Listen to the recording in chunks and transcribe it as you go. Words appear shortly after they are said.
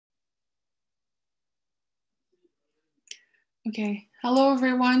Okay, hello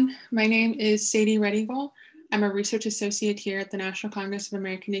everyone. My name is Sadie Reddingville. I'm a research associate here at the National Congress of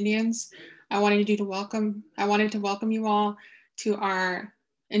American Indians. I wanted to welcome you all to our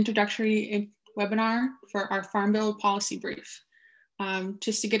introductory webinar for our Farm Bill policy brief.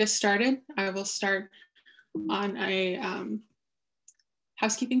 Just to get us started, I will start on a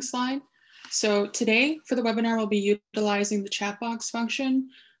housekeeping slide. So today for the webinar, we'll be utilizing the chat box function.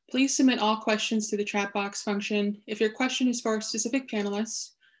 Please submit all questions through the chat box function. If your question is for a specific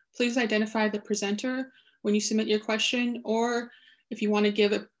panelist, please identify the presenter when you submit your question, or if you want to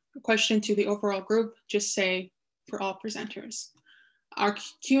give a question to the overall group, just say for all presenters. Our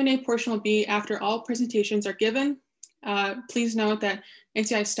Q&A portion will be after all presentations are given. Please note that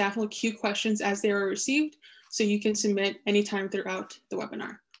NCAI staff will queue questions as they are received, so you can submit anytime throughout the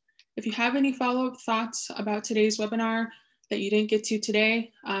webinar. If you have any follow-up thoughts about today's webinar that you didn't get to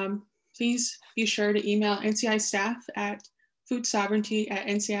today, please be sure to email NCAI staff at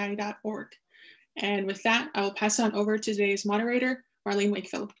foodsovereignty@ncai.org. And with that, I will pass it on over to today's moderator, Marlene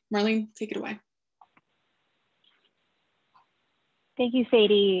Wakefield. Marlene, take it away. Thank you,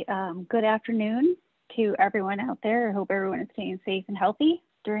 Sadie. Good afternoon to everyone out there. I hope everyone is staying safe and healthy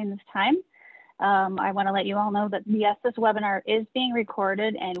during this time. I want to let you all know that yes, this webinar is being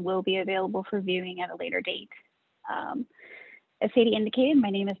recorded and will be available for viewing at a later date. As Sadie indicated, my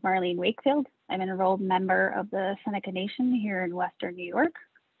name is Marlene Wakefield. I'm an enrolled member of the Seneca Nation here in Western New York,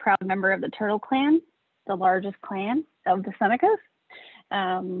 proud member of the Turtle Clan, the largest clan of the Senecas.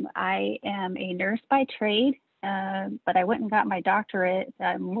 I am a nurse by trade, but I went and got my doctorate.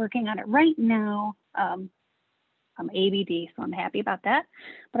 I'm working on it right now. I'm ABD, so I'm happy about that.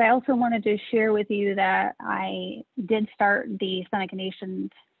 But I also wanted to share with you that I did start the Seneca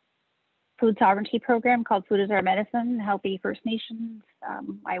Nation's food sovereignty program called Food is Our Medicine, Healthy First Nations.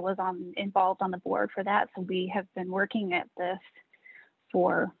 I was involved on the board for that. So we have been working at this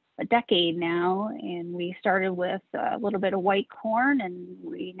for a decade now. And we started with a little bit of white corn and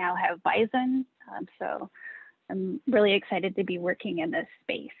we now have bison. So I'm really excited to be working in this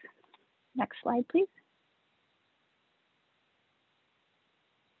space. Next slide, please.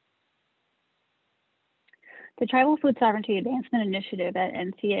 The Tribal Food Sovereignty Advancement Initiative at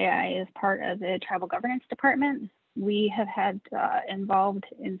NCAI is part of the Tribal Governance Department. We have had involved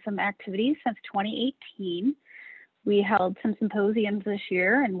in some activities since 2018. We held some symposiums this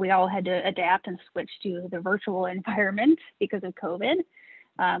year and we all had to adapt and switch to the virtual environment because of COVID.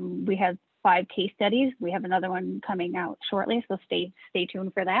 We have 5 case studies. We have another one coming out shortly, so stay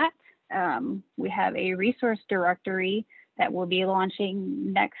tuned for that. We have a resource directory that will be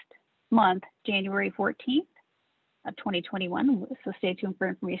launching next month, January 14th. Of 2021, so stay tuned for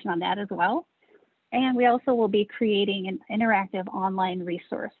information on that as well. And we also will be creating an interactive online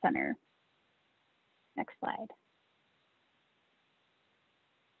resource center. Next slide.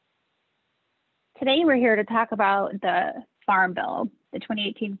 Today we're here to talk about the Farm Bill, the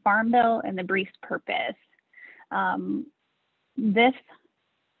 2018 Farm Bill and the brief's purpose. This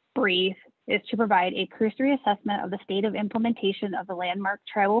brief is to provide a cursory assessment of the state of implementation of the landmark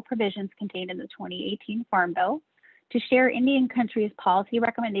tribal provisions contained in the 2018 Farm Bill, to share Indian country's policy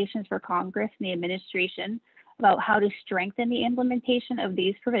recommendations for Congress and the administration about how to strengthen the implementation of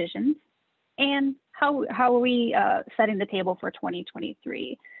these provisions, and how are we setting the table for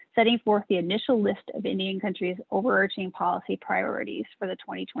 2023, setting forth the initial list of Indian country's overarching policy priorities for the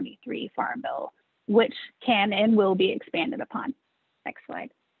 2023 Farm Bill, which can and will be expanded upon. Next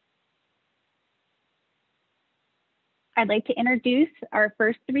slide. I'd like to introduce our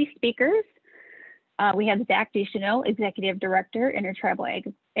first 3 speakers. We have Zach Ducheneau, Executive Director, Intertribal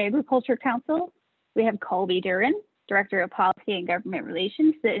Agriculture Council. We have Colby Duran, Director of Policy and Government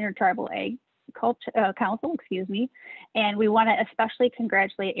Relations, the Intertribal Council, And we want to especially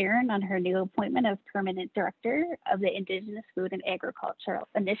congratulate Erin on her new appointment as Permanent Director of the Indigenous Food and Agricultural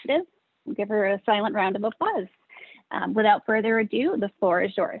Initiative. We'll give her a silent round of applause. Without further ado, the floor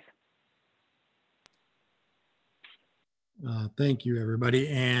is yours. Thank you, everybody,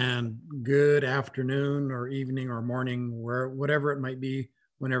 and good afternoon or evening or morning, whatever it might be,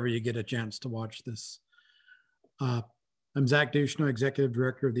 whenever you get a chance to watch this. I'm Zach Ducheneau, Executive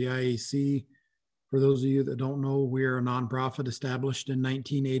Director of the IAC. For those of you that don't know, we're a nonprofit established in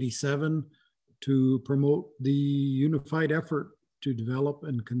 1987 to promote the unified effort to develop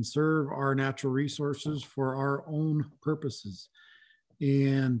and conserve our natural resources for our own purposes.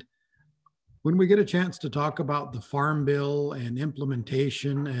 And when we get a chance to talk about the Farm Bill and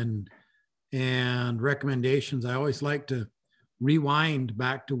implementation and recommendations, I always like to rewind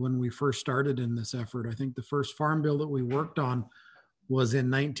back to when we first started in this effort. I think the first Farm Bill that we worked on was in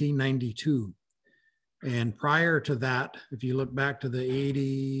 1992. And prior to that, if you look back to the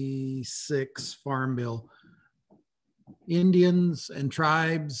 86 Farm Bill, Indians and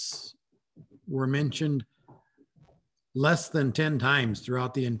tribes were mentioned less than 10 times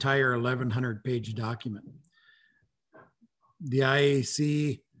throughout the entire 1,100-page document. The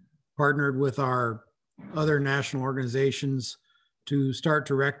IAC partnered with our other national organizations to start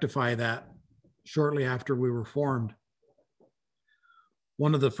to rectify that shortly after we were formed.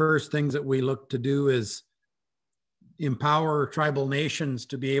 One of the first things that we looked to do is empower tribal nations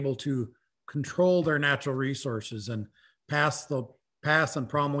to be able to control their natural resources and pass and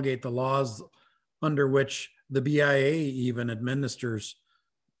promulgate the laws under which the BIA even administers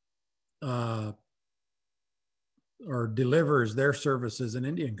or delivers their services in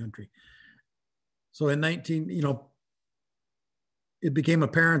Indian country. So in it became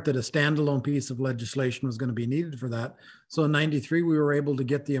apparent that a standalone piece of legislation was going to be needed for that. So in 93, we were able to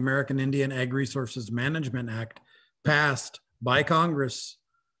get the American Indian Ag Resources Management Act passed by Congress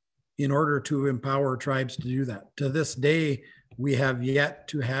in order to empower tribes to do that. To this day, we have yet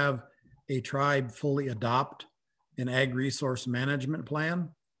to have a tribe fully adopt an ag resource management plan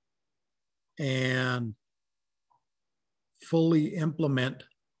and fully implement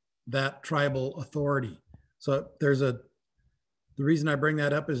that tribal authority. So the reason I bring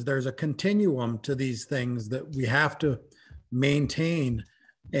that up is there's a continuum to these things that we have to maintain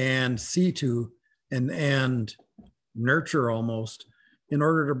and see to and nurture almost in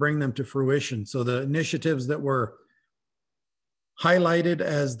order to bring them to fruition. So the initiatives that were highlighted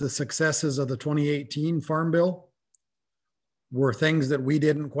as the successes of the 2018 Farm Bill were things that we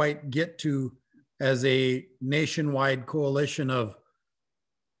didn't quite get to as a nationwide coalition of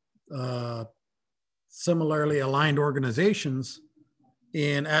similarly aligned organizations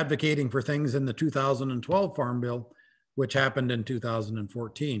in advocating for things in the 2012 Farm Bill, which happened in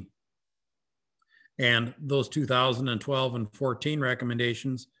 2014. And those 2012 and 14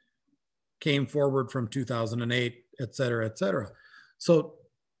 recommendations came forward from 2008, et cetera, et cetera. So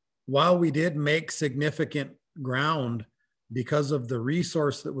while we did make significant ground because of the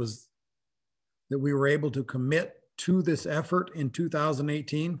resource that we were able to commit to this effort in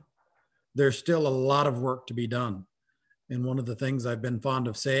 2018, there's still a lot of work to be done. And one of the things I've been fond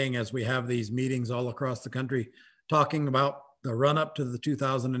of saying as we have these meetings all across the country, talking about the run up to the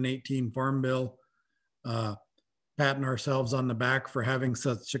 2018 Farm Bill, patting ourselves on the back for having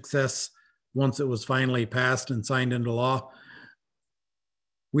such success once it was finally passed and signed into law.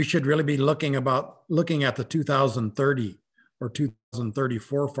 We should really be looking at the 2030 or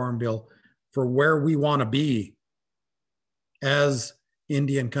 2034 Farm Bill for where we want to be as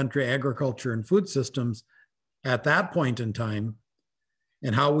Indian country agriculture and food systems at that point in time,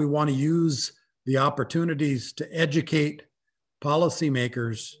 and how we want to use the opportunities to educate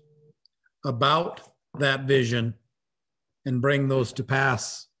policymakers about that vision and bring those to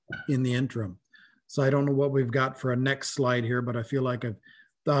pass in the interim. So I don't know what we've got for a next slide here, but I feel like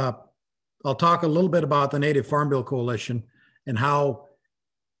I'll talk a little bit about the Native Farm Bill Coalition and how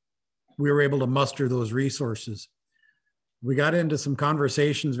we were able to muster those resources. We got into some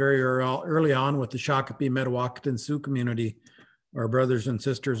conversations very early on with the Shakopee, Metawakan Sioux community, our brothers and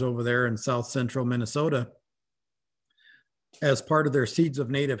sisters over there in South Central Minnesota, as part of their Seeds of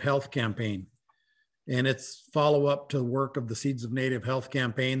Native Health campaign. And it's follow-up to the work of the Seeds of Native Health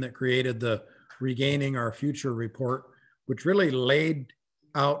campaign that created the Regaining Our Future report, which really laid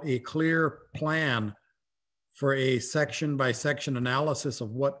out a clear plan for a section-by-section analysis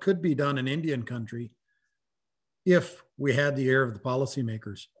of what could be done in Indian country if we had the ear of the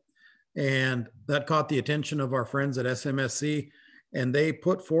policymakers. And that caught the attention of our friends at SMSC, and they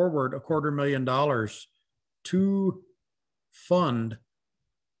put forward $250,000 to fund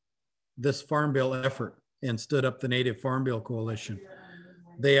this Farm Bill effort and stood up the Native Farm Bill Coalition.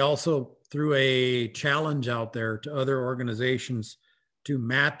 They also threw a challenge out there to other organizations to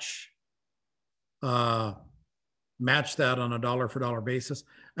match that on a dollar for dollar basis.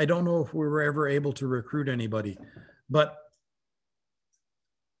 I don't know if we were ever able to recruit anybody, but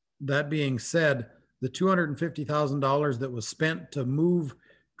that being said, the $250,000 that was spent to move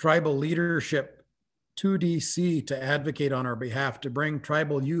tribal leadership to DC to advocate on our behalf, to bring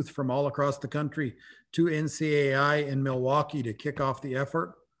tribal youth from all across the country to NCAI in Milwaukee to kick off the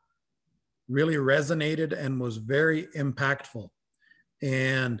effort, really resonated and was very impactful.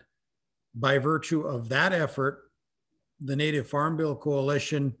 And by virtue of that effort, the Native Farm Bill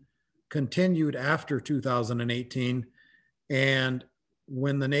Coalition continued after 2018. And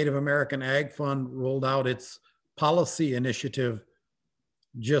when the Native American Ag Fund rolled out its policy initiative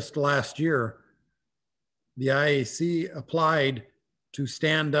just last year, the IAC applied to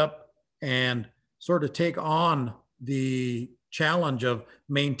stand up and sort of take on the challenge of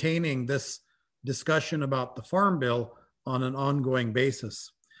maintaining this discussion about the Farm Bill on an ongoing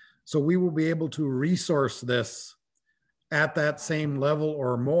basis. So we will be able to resource this at that same level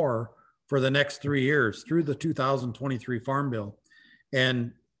or more for the next 3 years through the 2023 Farm Bill.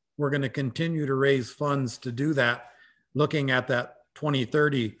 And we're going to continue to raise funds to do that, looking at that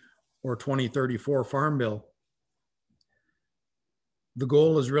 2030 or 2034 Farm Bill. The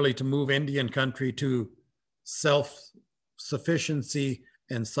goal is really to move Indian country to self-sufficiency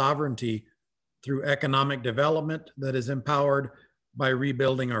and sovereignty through economic development that is empowered by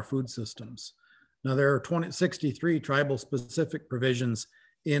rebuilding our food systems. Now, there are 63 tribal specific provisions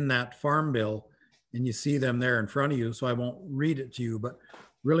in that Farm Bill, and you see them there in front of you, so I won't read it to you, but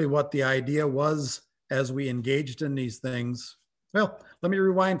really what the idea was as we engaged in these things. Well, let me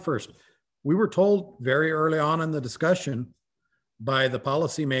rewind first. We were told very early on in the discussion by the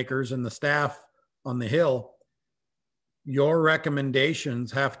policymakers and the staff on the Hill, your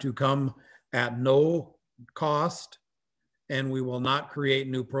recommendations have to come at no cost, and we will not create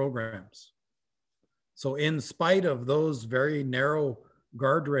new programs. So in spite of those very narrow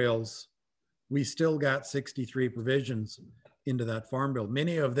guardrails, we still got 63 provisions into that Farm Bill,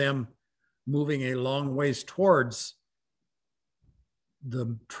 many of them moving a long ways towards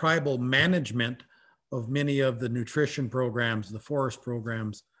the tribal management of many of the nutrition programs, the forest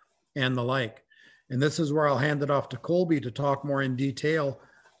programs, and the like. And this is where I'll hand it off to Colby to talk more in detail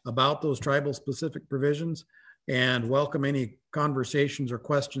about those tribal specific provisions, and welcome any conversations or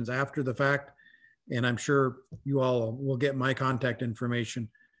questions after the fact. And I'm sure you all will get my contact information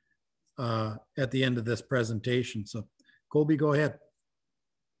at the end of this presentation. So Colby, go ahead.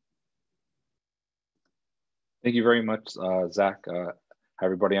 Thank you very much, Zach. Hi,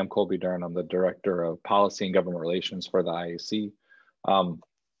 everybody. I'm Colby Dern. I'm the Director of Policy and Government Relations for the IAC.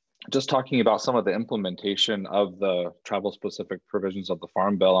 Just talking about some of the implementation of the tribal specific provisions of the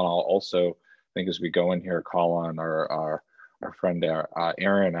Farm Bill, and I'll also, I think as we go in here, call on our friend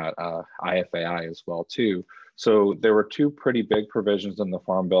Aaron at IFAI as well too. So there were two pretty big provisions in the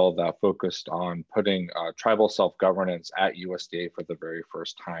Farm Bill that focused on putting tribal self-governance at USDA for the very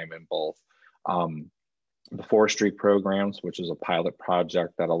first time in both the forestry programs, which is a pilot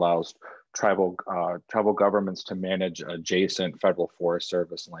project that allows tribal governments to manage adjacent federal Forest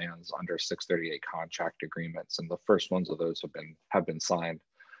Service lands under 638 contract agreements, and the first ones of those have been signed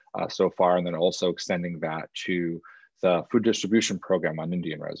so far, and then also extending that to the food distribution program on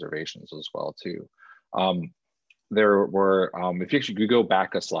Indian reservations as well too. There were, if you actually could go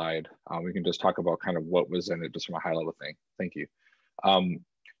back a slide, we can just talk about kind of what was in it just from a high level thing. Thank you.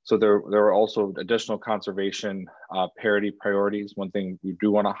 So there were also additional conservation parity priorities. One thing we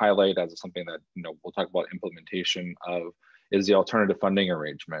do want to highlight as something that we'll talk about implementation of is the alternative funding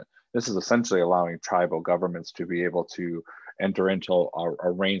arrangement. This is essentially allowing tribal governments to be able to enter into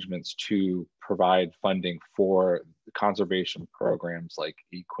arrangements to provide funding for conservation programs like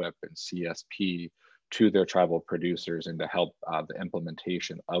EQIP and CSP to their tribal producers and to help the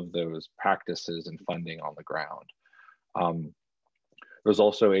implementation of those practices and funding on the ground. There's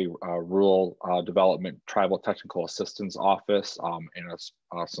also a rural development tribal technical assistance office and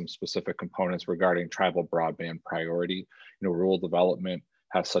some specific components regarding tribal broadband priority. Rural development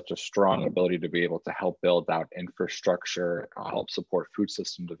has such a strong ability to be able to help build out infrastructure, help support food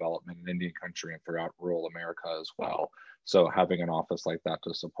system development in Indian country and throughout rural America as well. So having an office like that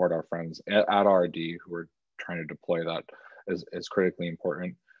to support our friends at RD who are trying to deploy that is critically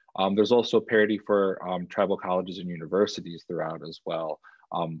important. There's also parity for tribal colleges and universities throughout as well,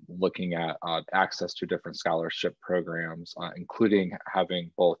 looking at access to different scholarship programs, including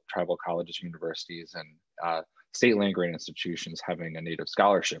having both tribal colleges, universities, and state land grant institutions having a native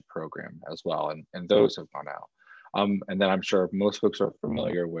scholarship program as well, and those have gone out. And then I'm sure most folks are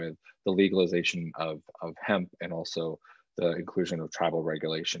familiar with the legalization of hemp and also the inclusion of tribal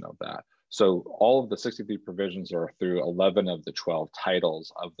regulation of that. So all of the 63 provisions are through 11 of the 12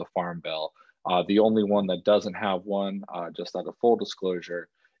 titles of the Farm Bill. The only one that doesn't have one, just out of full disclosure,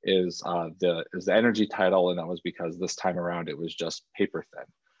 is the energy title, and that was because this time around it was just paper thin.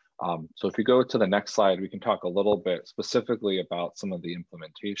 So if we go to the next slide, we can talk a little bit specifically about some of the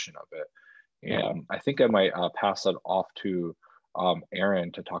implementation of it. And I think I might pass it off to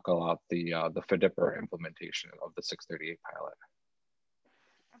Aaron to talk about the FDIPR implementation of the 638 pilot.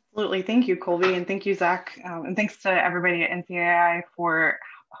 Absolutely. Thank you, Colby, and thank you, Zach. And thanks to everybody at NCAI for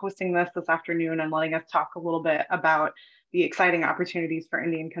hosting this afternoon and letting us talk a little bit about the exciting opportunities for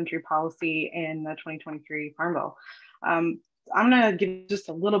Indian country policy in the 2023 Farm Bill. I'm going to give just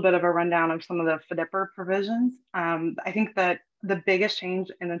a little bit of a rundown of some of the FDIPR provisions. I think that the biggest change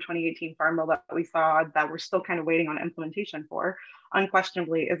in the 2018 Farm Bill that we saw that we're still kind of waiting on implementation for,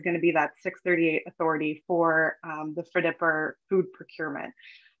 unquestionably, is going to be that 638 authority for the FDIPR food procurement.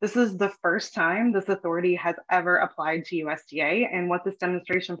 This is the first time this authority has ever applied to USDA, and what this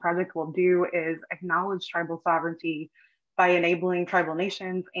demonstration project will do is acknowledge tribal sovereignty by enabling tribal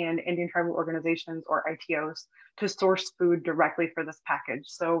nations and Indian tribal organizations, or ITOs, to source food directly for this package.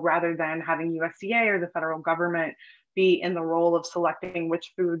 So rather than having USDA or the federal government be in the role of selecting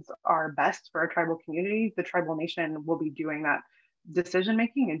which foods are best for a tribal community, the tribal nation will be doing that decision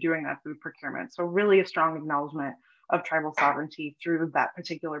making and doing that food procurement. So really a strong acknowledgement of tribal sovereignty through that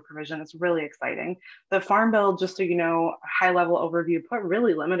particular provision. It's really exciting. The Farm Bill, just so you know, high level overview, put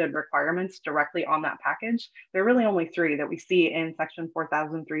really limited requirements directly on that package. There are really only 3 that we see in section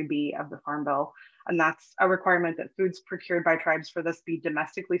 4003B of the Farm Bill. And that's a requirement that foods procured by tribes for this be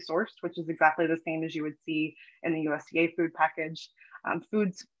domestically sourced, which is exactly the same as you would see in the USDA food package.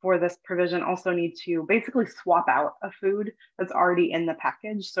 Foods for this provision also need to basically swap out a food that's already in the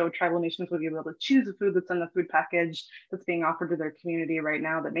package. So tribal nations will be able to choose a food that's in the food package that's being offered to their community right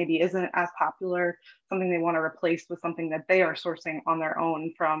now that maybe isn't as popular, something they want to replace with something that they are sourcing on their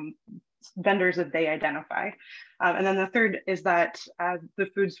own from vendors that they identify. And then the third is that the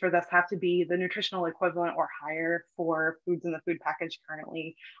foods for this have to be the nutritional equivalent or higher for foods in the food package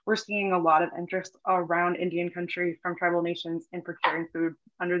currently. We're seeing a lot of interest around Indian country from tribal nations in procuring food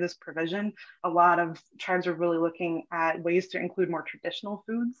under this provision. A lot of tribes are really looking at ways to include more traditional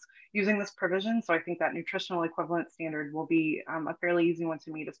foods using this provision. So I think that nutritional equivalent standard will be a fairly easy one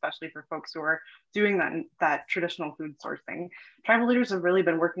to meet, especially for folks who are doing that traditional food sourcing. Tribal leaders have really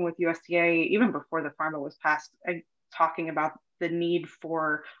been working with USDA even before the Farm Bill was passed, talking about the need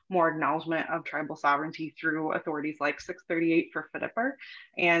for more acknowledgement of tribal sovereignty through authorities like 638 for FDIPR.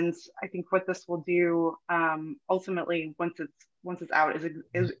 And I think what this will do ultimately, once it's out,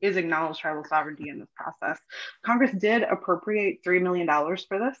 is acknowledge tribal sovereignty in this process. Congress did appropriate $3 million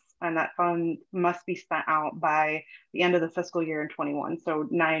for this, and that fund must be spent out by the end of the fiscal year in 21, so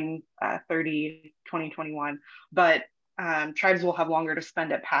 9/30/2021. But tribes will have longer to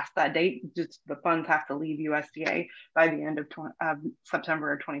spend it past that date. Just the funds have to leave USDA by the end of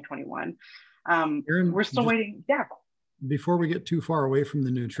September of 2021. Aaron, we're still waiting. Yeah. Before we get too far away from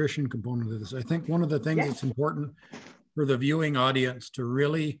the nutrition component of this, I think one of the things that's important for the viewing audience to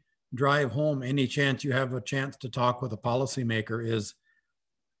really drive home any chance you have a chance to talk with a policymaker is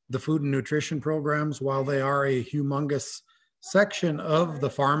the food and nutrition programs, while they are a humongous section of the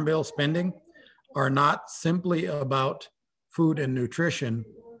Farm Bill spending, are not simply about food and nutrition.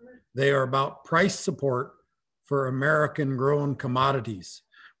 They are about price support for American grown commodities.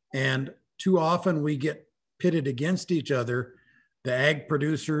 And too often we get pitted against each other, the ag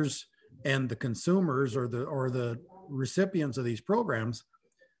producers and the consumers or the recipients of these programs,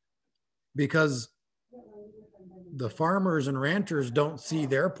 because the farmers and ranchers don't see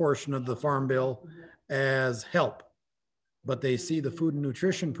their portion of the Farm Bill as help, but they see the food and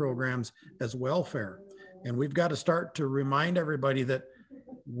nutrition programs as welfare. And we've got to start to remind everybody that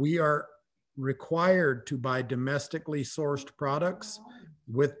we are required to buy domestically sourced products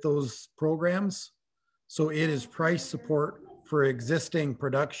with those programs. So it is price support for existing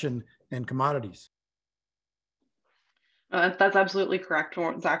production and commodities. That's absolutely correct,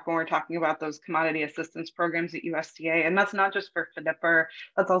 Zach, when we're talking about those commodity assistance programs at USDA. And that's not just for FDIPR,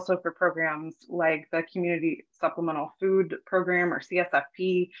 that's also for programs like the Community Supplemental Food Program, or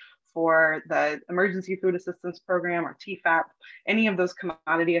CSFP, for the Emergency Food Assistance Program, or TFAP, any of those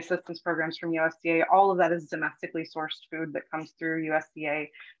commodity assistance programs from USDA. All of that is domestically sourced food that comes through USDA.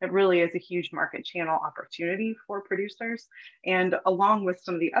 It really is a huge market channel opportunity for producers. And along with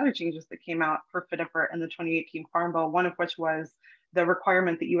some of the other changes that came out for FDIPR in the 2018 Farm Bill, one of which was the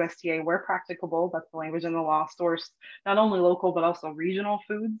requirement that USDA, where practicable, that's the language in the law, source not only local but also regional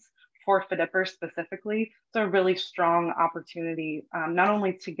foods for FDIPR specifically. So a really strong opportunity, not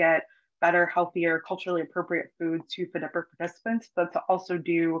only to get better, healthier, culturally appropriate food to FDIPR participants, but to also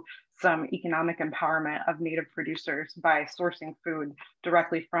do some economic empowerment of Native producers by sourcing food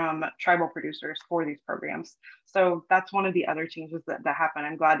directly from tribal producers for these programs. So that's one of the other changes that happened.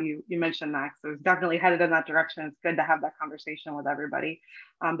 I'm glad you mentioned that. So it's definitely headed in that direction. It's good to have that conversation with everybody.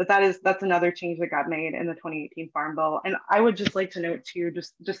 But that's another change that got made in the 2018 Farm Bill. And I would just like to note too,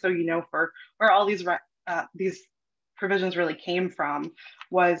 just so you know, for where all these provisions really came from,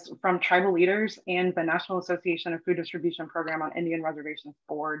 was from tribal leaders and the National Association of Food Distribution Program on Indian Reservations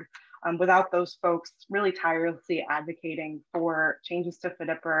Board. Without those folks really tirelessly advocating for changes to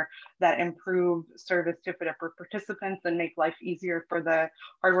FDIPR that improve service to FDIPR participants and make life easier for the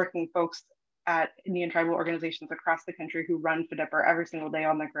hardworking folks at Indian tribal organizations across the country who run FDIPR every single day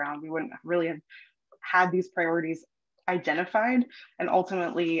on the ground, we wouldn't really have had these priorities identified and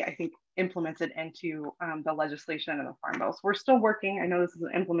ultimately, I think, implemented into the legislation and the Farm Bill. So we're still working. I know this is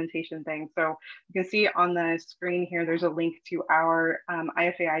an implementation thing. So you can see on the screen here, there's a link to our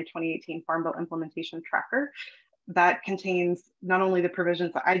IFAI 2018 Farm Bill implementation tracker that contains not only the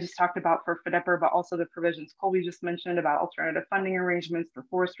provisions that I just talked about for FDIPR, but also the provisions Colby just mentioned about alternative funding arrangements, the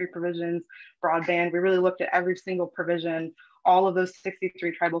forestry provisions, broadband. We really looked at every single provision. All of those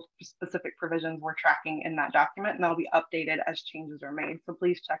 63 tribal specific provisions we're tracking in that document, and that'll be updated as changes are made. So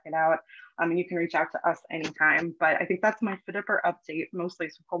please check it out. And you can reach out to us anytime. But I think that's my FDIPR update mostly.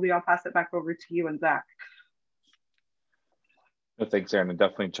 So Colby, I'll pass it back over to you and Zach. Thanks, Aaron, and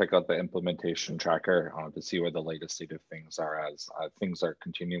definitely check out the implementation tracker to see where the latest state of things are as things are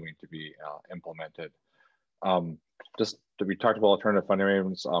continuing to be implemented. We talked about alternative funding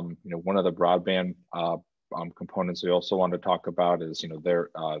arrangements. One of the broadband components we also want to talk about is, there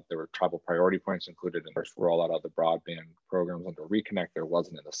were tribal priority points included in the first rollout of the broadband programs under Reconnect. There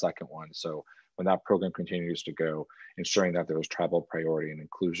wasn't in the second one. So when that program continues to go, ensuring that there was tribal priority and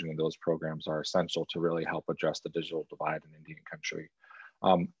inclusion in those programs are essential to really help address the digital divide in Indian country.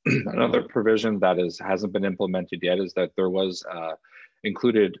 Another provision that hasn't been implemented yet is that there was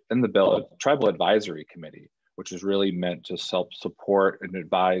included in the bill a tribal advisory committee, which is really meant to support and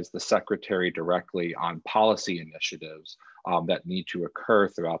advise the secretary directly on policy initiatives that need to occur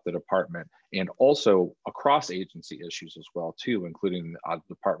throughout the department, and also across agency issues as well too, including the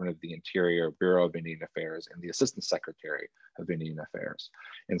Department of the Interior, Bureau of Indian Affairs, and the Assistant Secretary of Indian Affairs.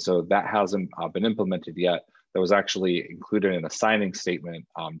 And so that hasn't been implemented yet. That was actually included in a signing statement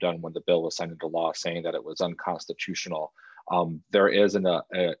done when the bill was signed into law, saying that it was unconstitutional. There is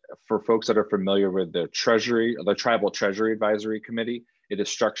for folks that are familiar with the Tribal Treasury Advisory Committee, it is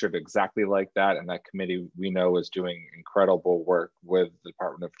structured exactly like that. And that committee, we know, is doing incredible work with the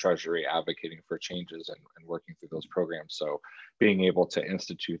Department of Treasury, advocating for changes and working through those programs. So being able to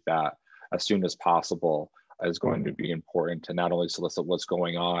institute that as soon as possible is going to be important to not only solicit what's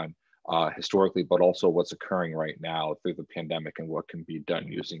going on historically, but also what's occurring right now through the pandemic and what can be done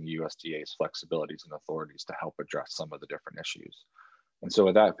using USDA's flexibilities and authorities to help address some of the different issues. And so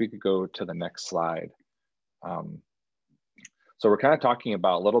with that, if we could go to the next slide. So we're kind of talking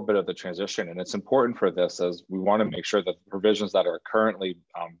about a little bit of the transition, and it's important for this as we want to make sure that the provisions that are currently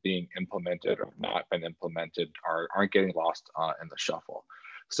being implemented or not been implemented aren't getting lost in the shuffle.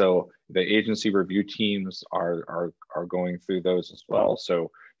 So the agency review teams are going through those as well.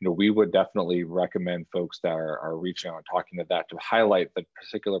 So we would definitely recommend folks that are reaching out and talking to that to highlight the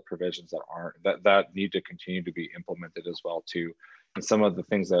particular provisions that need to continue to be implemented as well too. And some of the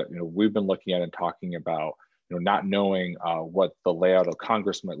things that we've been looking at and talking about, not knowing what the layout of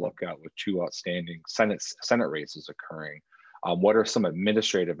Congress might look at with two outstanding Senate races occurring. What are some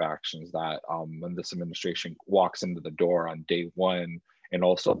administrative actions that when this administration walks into the door on day one and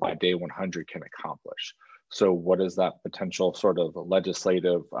also by day 100 can accomplish? So what is that potential sort of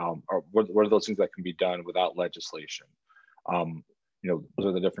legislative, or what are those things that can be done without legislation? Those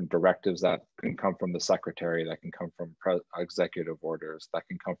are the different directives that can come from the secretary, that can come from executive orders, that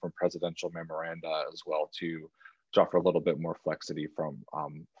can come from presidential memoranda as well to offer a little bit more flexity from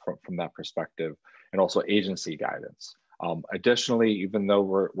that perspective, and also agency guidance. Additionally, even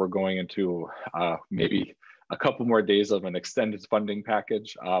though we're going into maybe a couple more days of an extended funding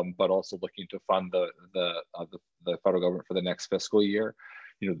package, but also looking to fund the federal government for the next fiscal year,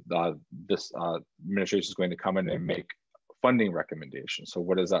 this administration is going to come in and make funding recommendations. So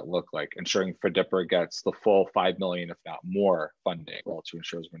what does that look like? Ensuring FDIPR gets the full $5 million, if not more, funding, well, to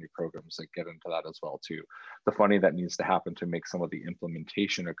ensure as many programs that get into that as well too. The funding that needs to happen to make some of the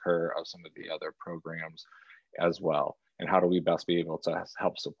implementation occur of some of the other programs as well. And how do we best be able to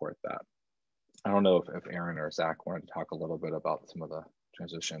help support that? I don't know if Aaron or Zach wanted to talk a little bit about some of the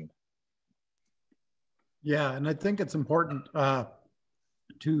transition. Yeah, and I think it's important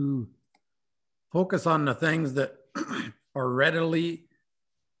to focus on the things that are readily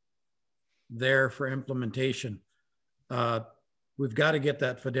there for implementation. We've got to get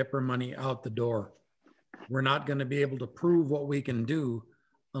that FDIPR money out the door. We're not going to be able to prove what we can do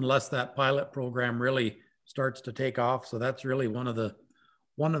unless that pilot program really starts to take off. So that's really one of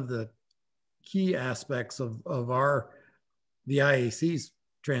the key aspects of the IAC's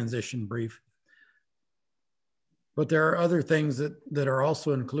transition brief. But there are other things that are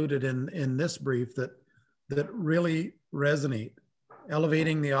also included in this brief that really resonate.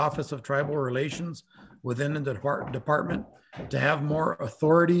 Elevating the Office of Tribal Relations within the department to have more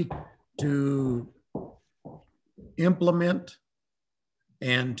authority to implement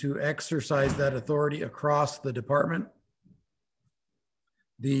and to exercise that authority across the department.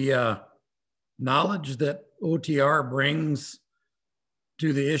 The knowledge that OTR brings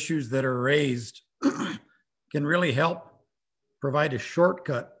to the issues that are raised can really help provide a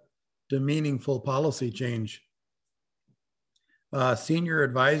shortcut to meaningful policy change. Senior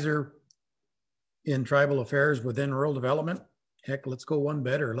advisor in tribal affairs within rural development. Heck, let's go one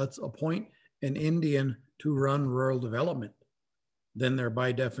better. Let's appoint an Indian to run rural development. Then they're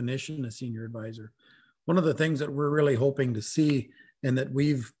by definition a senior advisor. One of the things that we're really hoping to see and that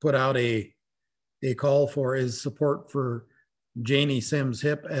we've put out a call for is support for Janie Sims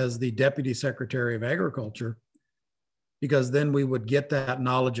Hip as the Deputy Secretary of Agriculture, because then we would get that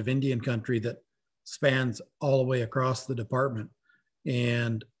knowledge of Indian country that spans all the way across the department.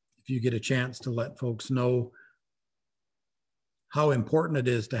 And if you get a chance to let folks know how important it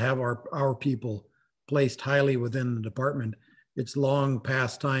is to have our people placed highly within the department, it's long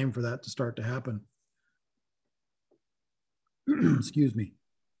past time for that to start to happen. Excuse me.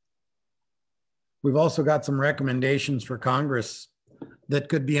 We've also got some recommendations for Congress that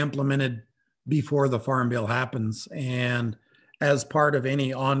could be implemented before the Farm Bill happens, and as part of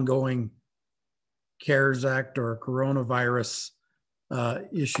any ongoing CARES Act or coronavirus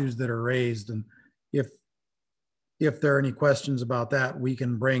issues that are raised. And if there are any questions about that, we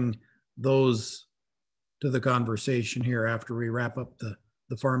can bring those to the conversation here after we wrap up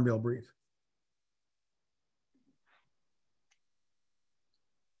the Farm Bill brief.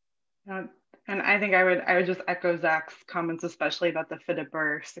 And I think I would just echo Zach's comments, especially about the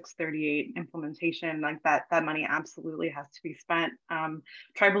FDIPR 638 implementation. Like that money absolutely has to be spent.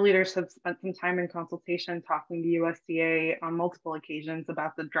 Tribal leaders have spent some time in consultation talking to USDA on multiple occasions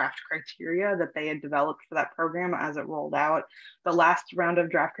about the draft criteria that they had developed for that program as it rolled out. The last round of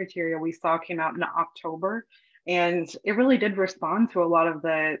draft criteria we saw came out in October, and it really did respond to a lot of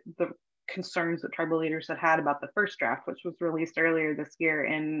the concerns that tribal leaders had about the first draft, which was released earlier this year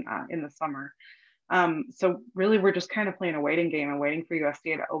in the summer. So really, we're just kind of playing a waiting game and waiting for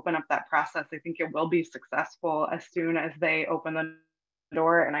USDA to open up that process. I think it will be successful as soon as they open the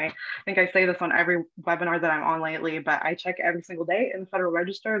door. And I think I say this on every webinar that I'm on lately, but I check every single day in the Federal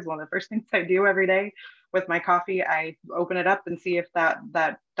Register. Is one of the first things I do every day with my coffee. I open it up and see if that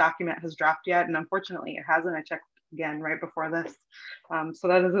document has dropped yet. And unfortunately, it hasn't. I checked again right before this. So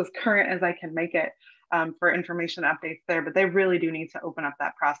that is as current as I can make it for information updates there, but they really do need to open up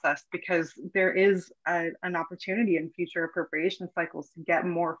that process, because there is an opportunity in future appropriation cycles to get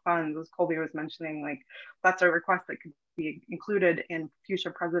more funds. As Colby was mentioning, like that's a request that could be included in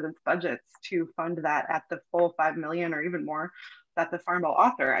future president's budgets to fund that at the full $5 million or even more that the Farm Bill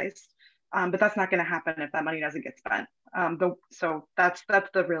authorized. But that's not going to happen if that money doesn't get spent. So that's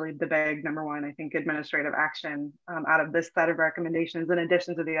the big number one, I think, administrative action out of this set of recommendations, in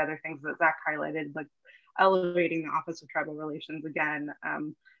addition to the other things that Zach highlighted, like elevating the Office of Tribal Relations again.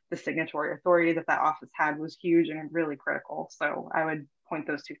 The signatory authority that office had was huge and really critical. So I would point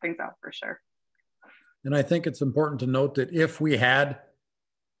those two things out for sure. And I think it's important to note that if we had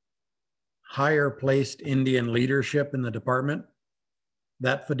higher placed Indian leadership in the department,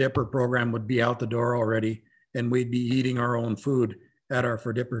 that FDIPR program would be out the door already, and we'd be eating our own food at our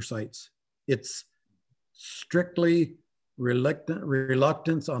FDIPR sites. It's strictly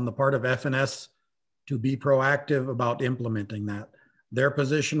reluctance on the part of FNS to be proactive about implementing that. Their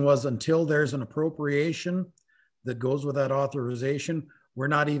position was, until there's an appropriation that goes with that authorization, we're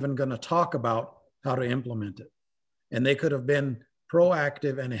not even going to talk about how to implement it. And they could have been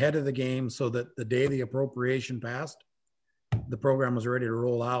proactive and ahead of the game so that the day the appropriation passed, the program was ready to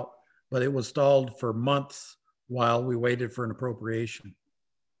roll out, but it was stalled for months while we waited for an appropriation.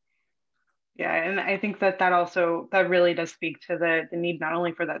 Yeah, and I think that really does speak to the need not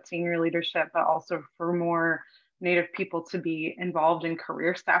only for that senior leadership, but also for more Native people to be involved in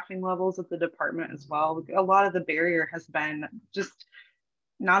career staffing levels at the department as well. A lot of the barrier has been just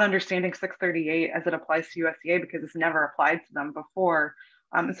not understanding 638 as it applies to USDA, because it's never applied to them before.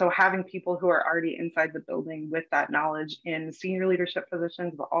 And so having people who are already inside the building with that knowledge in senior leadership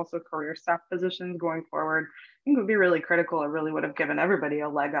positions, but also career staff positions going forward, I think would be really critical. It really would have given everybody a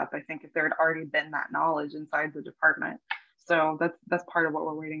leg up, I think, if there had already been that knowledge inside the department. So that's part of what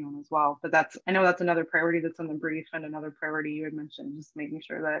we're waiting on as well. But I know that's another priority that's on the brief, and another priority you had mentioned, just making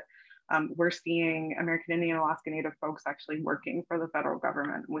sure that we're seeing American Indian and Alaska Native folks actually working for the federal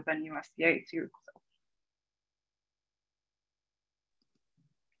government within USDA too. So.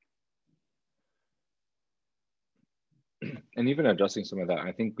 And even adjusting some of that,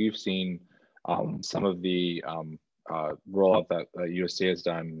 I think we've seen some of the rollout that USDA has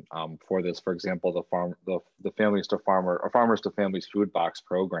done for this. For example, the Families to Farmer or Farmers to Families Food Box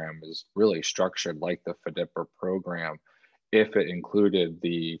program is really structured like the FDIPR program, if it included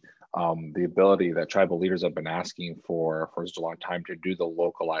the ability that tribal leaders have been asking for such a long time to do the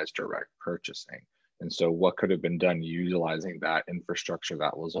localized direct purchasing. And so what could have been done utilizing that infrastructure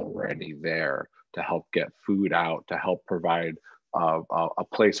that was already there to help get food out, to help provide a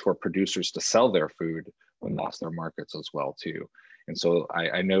place for producers to sell their food when lost their markets as well too. And so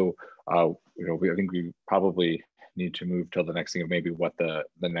I know, I think we probably need to move to the next thing of maybe what the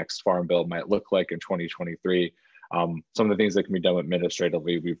next farm bill might look like in 2023. Some of the things that can be done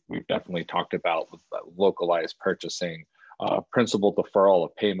administratively, we've definitely talked about with localized purchasing, principal deferral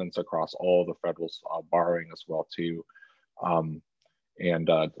of payments across all the federal borrowing as well too, and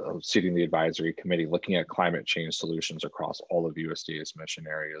seating the advisory committee, looking at climate change solutions across all of USDA's mission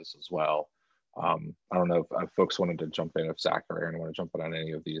areas as well. I don't know if folks wanted to jump in, if Zach or Aaron want to jump in on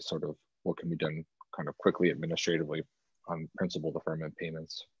any of these sort of what can be done kind of quickly administratively on principal deferment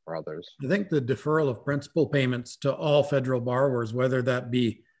payments for others. I think the deferral of principal payments to all federal borrowers, whether that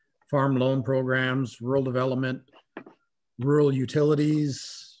be farm loan programs, rural development, rural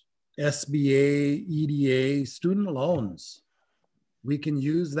utilities, SBA, EDA, student loans, we can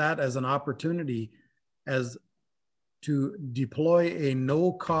use that as an opportunity as to deploy a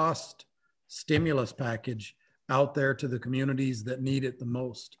no-cost stimulus package out there to the communities that need it the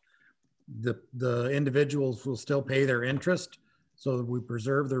most. The individuals will still pay their interest so that we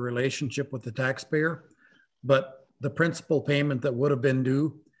preserve the relationship with the taxpayer, but the principal payment that would have been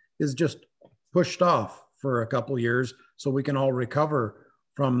due is just pushed off for a couple of years so we can all recover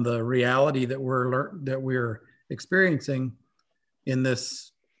from the reality that we're experiencing in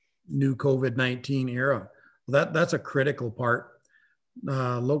this new COVID-19 era. That's a critical part.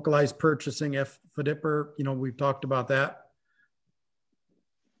 Localized purchasing, FDIPR, we've talked about that.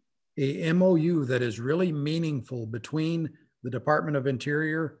 A MOU that is really meaningful between the Department of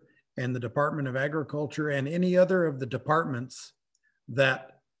Interior and the Department of Agriculture and any other of the departments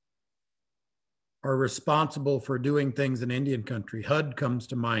that are responsible for doing things in Indian country. HUD comes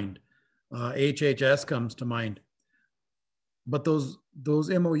to mind, HHS comes to mind. But those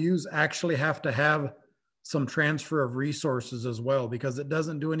MOUs actually have to have some transfer of resources as well, because it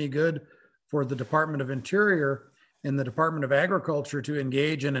doesn't do any good for the Department of Interior and the Department of Agriculture to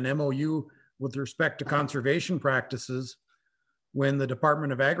engage in an MOU with respect to conservation practices when the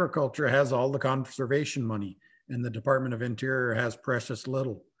Department of Agriculture has all the conservation money and the Department of Interior has precious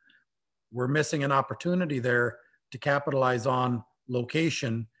little. We're missing an opportunity there to capitalize on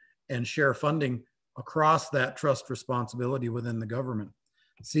location and share funding across that trust responsibility within the government.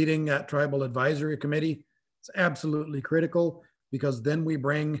 Seating that tribal advisory committee is absolutely critical, because then we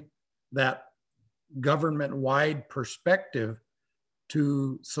bring that government-wide perspective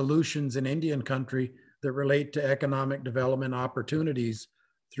to solutions in Indian country that relate to economic development opportunities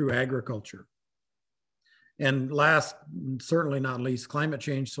through agriculture. And last, certainly not least, climate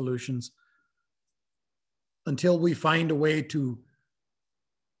change solutions. Until we find a way to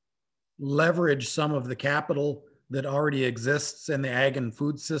leverage some of the capital that already exists in the ag and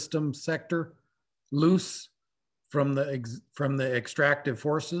food system sector loose from the extractive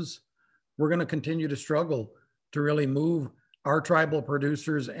forces, we're going to continue to struggle to really move our tribal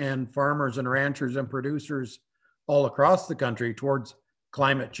producers and farmers and ranchers and producers all across the country towards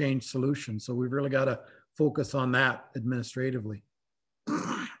climate change solutions. So we've really got to focus on that administratively.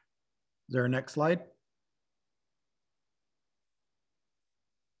 Is there a next slide?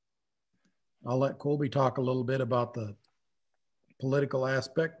 I'll let Colby talk a little bit about the political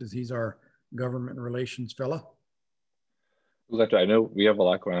aspect, as he's our government relations fella. I know we have a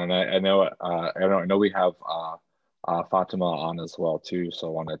lot going on. I know we have Fatima on as well too. So I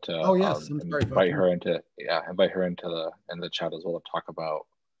wanted to invite her into the chat as well to talk about.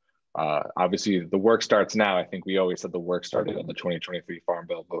 Obviously, the work starts now. I think we always said the work started on the 2023 Farm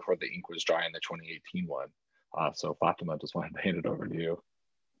Bill before the ink was dry in the 2018 one. So Fatima, just wanted to hand it over to you.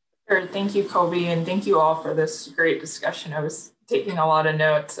 Sure. Thank you, Colby, and thank you all for this great discussion. I was taking a lot of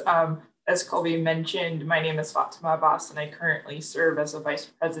notes. As Colby mentioned, my name is Fatima Abbas, and I currently serve as a Vice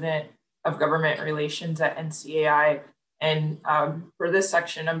President of Government Relations at NCAI. And for this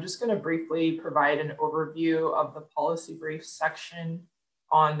section, I'm just going to briefly provide an overview of the policy brief section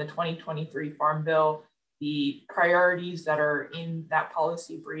on the 2023 Farm Bill. The priorities that are in that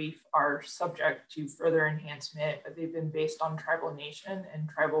policy brief are subject to further enhancement, but they've been based on tribal nation and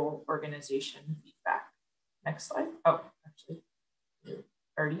tribal organization feedback. Next slide. Oh, actually,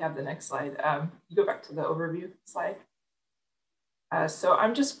 I already have the next slide. You go back to the overview slide. So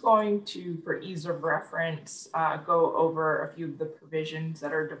I'm just going to, for ease of reference, go over a few of the provisions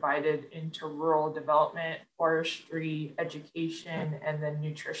that are divided into rural development, forestry, education, and then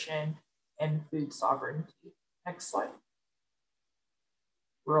nutrition and food sovereignty. Next slide.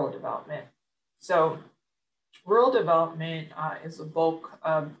 Rural development. So rural development is a bulk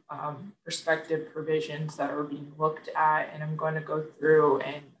of prospective provisions that are being looked at, and I'm going to go through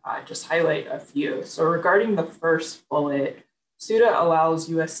and just highlight a few. So regarding the first bullet, SUDA allows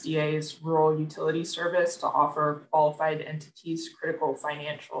USDA's Rural Utility Service to offer qualified entities critical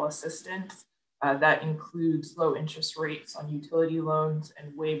financial assistance. That includes low interest rates on utility loans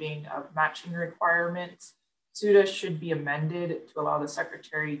and waiving of matching requirements. SUDA should be amended to allow the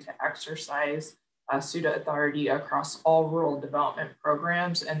Secretary to exercise SUDA authority across all rural development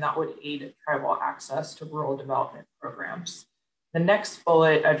programs, and that would aid tribal access to rural development programs. The next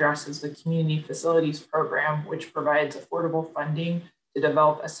bullet addresses the Community Facilities Program, which provides affordable funding to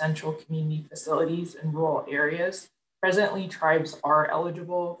develop essential community facilities in rural areas. Presently, tribes are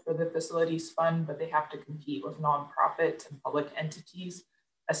eligible for the Facilities Fund, but they have to compete with nonprofits and public entities.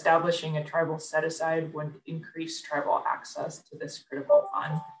 Establishing a tribal set-aside would increase tribal access to this critical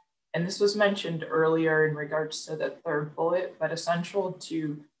fund. And this was mentioned earlier in regards to the third bullet, but essential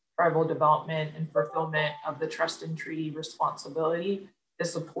to tribal development and fulfillment of the trust and treaty responsibility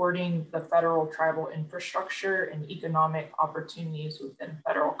is supporting the federal tribal infrastructure and economic opportunities within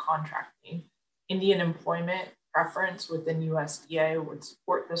federal contracting. Indian employment preference within USDA would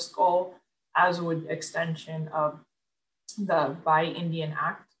support this goal, as would extension of the Buy Indian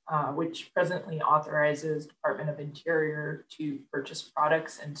Act, which presently authorizes Department of Interior to purchase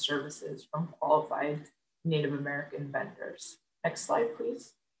products and services from qualified Native American vendors. Next slide,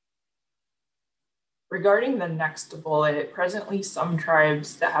 please. Regarding the next bullet, presently some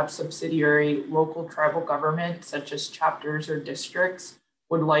tribes that have subsidiary local tribal government, such as chapters or districts,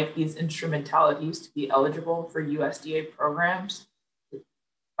 would like these instrumentalities to be eligible for USDA programs,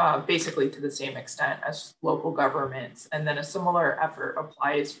 basically to the same extent as local governments. And then a similar effort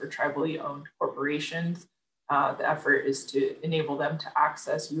applies for tribally owned corporations. The effort is to enable them to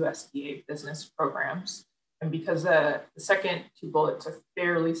access USDA business programs. And because the second two bullets are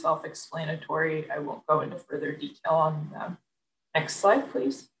fairly self-explanatory, I won't go into further detail on them. Next slide,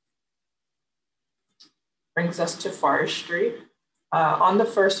 please. Brings us to forestry. On the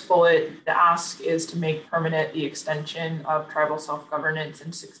first bullet, the ask is to make permanent the extension of tribal self-governance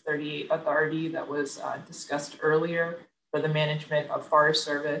and 638 authority that was discussed earlier for the management of Forest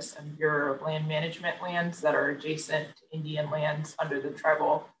Service and Bureau of Land Management lands that are adjacent to Indian lands under the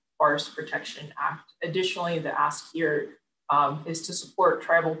Tribal Forest Protection Act. Additionally, the ask here is to support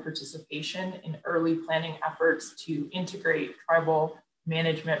tribal participation in early planning efforts to integrate tribal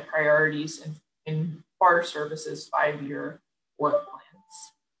management priorities in Forest Service's 5-year work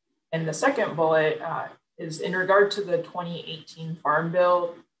plans. And the second bullet is in regard to the 2018 Farm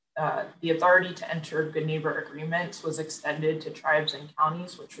Bill. The authority to enter good neighbor agreements was extended to tribes and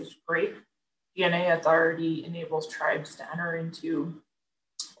counties, which was great. GNA authority enables tribes to enter into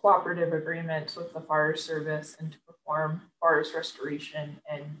cooperative agreements with the Forest Service and to perform forest restoration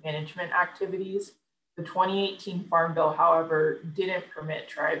and management activities. The 2018 Farm Bill, however, didn't permit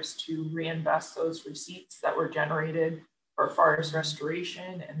tribes to reinvest those receipts that were generated for forest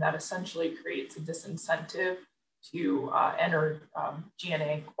restoration, and that essentially creates a disincentive to enter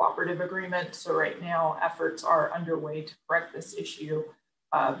GNA cooperative agreements. So right now, efforts are underway to correct this issue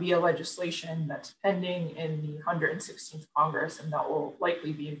via legislation that's pending in the 116th Congress, and that will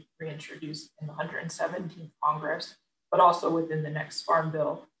likely be reintroduced in the 117th Congress, but also within the next Farm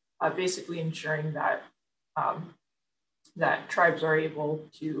Bill, basically ensuring that that tribes are able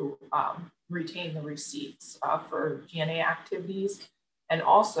to retain the receipts for GNA activities, and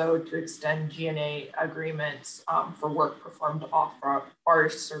also to extend GNA agreements for work performed off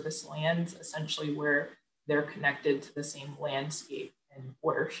Forest Service lands, essentially where they're connected to the same landscape and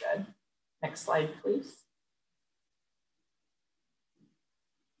watershed. Next slide, please.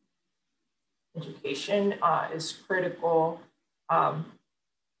 Education is critical.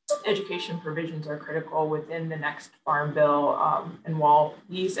 Education provisions are critical within the next Farm Bill. And while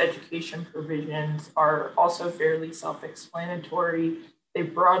these education provisions are also fairly self-explanatory, they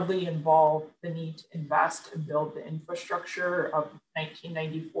broadly involve the need to invest and build the infrastructure of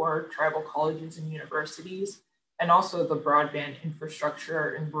 1994 tribal colleges and universities, and also the broadband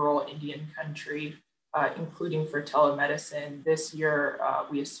infrastructure in rural Indian country, including for telemedicine. This year,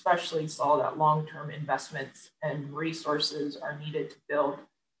 we especially saw that long-term investments and resources are needed to build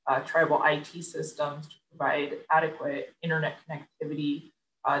tribal IT systems to provide adequate internet connectivity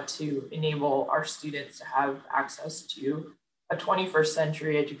to enable our students to have access to a 21st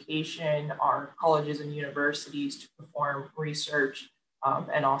century education are colleges and universities to perform research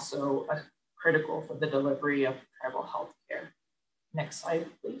and also critical for the delivery of tribal health care. Next slide,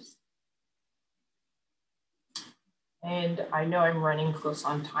 please. And I know I'm running close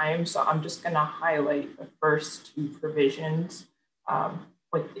on time, so I'm just going to highlight the first two provisions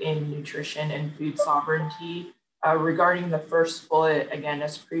within nutrition and food sovereignty. Regarding the first bullet, again,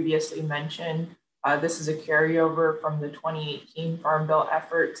 as previously mentioned, this is a carryover from the 2018 Farm Bill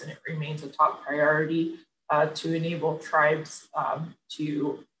efforts, and it remains a top priority to enable tribes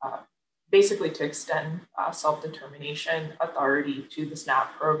to basically to extend self-determination authority to the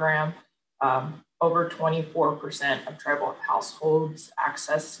SNAP program. Over 24% of tribal households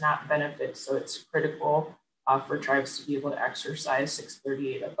access SNAP benefits, so it's critical for tribes to be able to exercise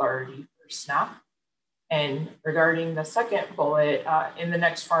 638 authority for SNAP. And regarding the second bullet, in the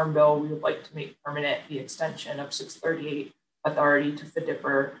next Farm Bill, we would like to make permanent the extension of 638 authority to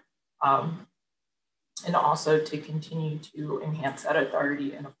FDIPR, and also to continue to enhance that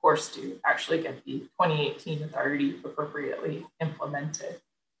authority, and of course to actually get the 2018 authority appropriately implemented.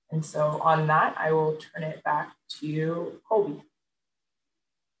 And so on that, I will turn it back to you, Colby.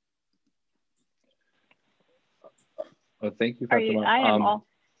 Thank you, Fatima.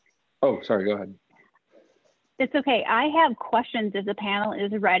 Oh, sorry, go ahead. It's okay. I have questions if the panel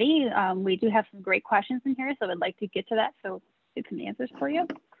is ready. We do have some great questions in here, so I'd like to get to that, so get some answers for you.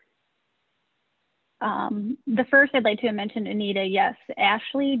 The first I'd like to mention, Anita, yes,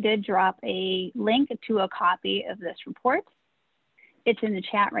 Ashley did drop a link to a copy of this report. It's in the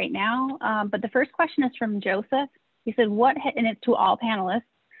chat right now, but the first question is from Joseph. He said, and it's to all panelists,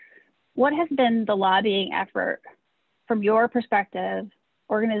 what has been the lobbying effort from your perspective,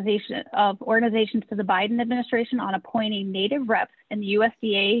 organizations to the Biden administration on appointing Native reps in the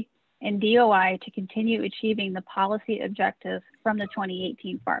USDA and DOI to continue achieving the policy objectives from the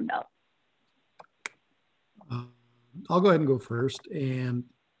 2018 Farm Bill? I'll go ahead and go first. And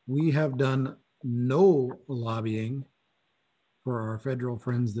we have done no lobbying for our federal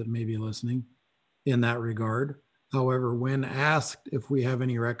friends that may be listening in that regard. However, when asked if we have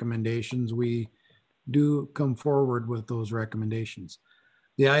any recommendations, we do come forward with those recommendations.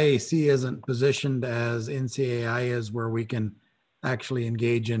 The IAC isn't positioned as NCAI is, where we can actually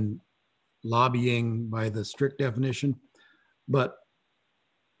engage in lobbying by the strict definition, but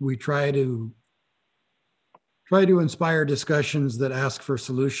we try to inspire discussions that ask for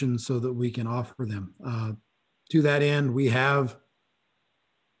solutions so that we can offer them. To that end, we have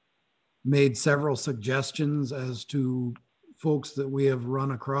made several suggestions as to folks that we have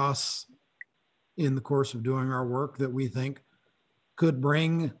run across in the course of doing our work that we think could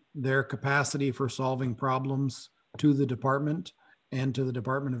bring their capacity for solving problems to the department and to the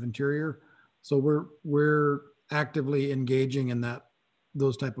Department of Interior. So we're actively engaging in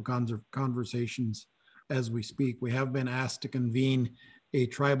those type of conversations as we speak. We have been asked to convene a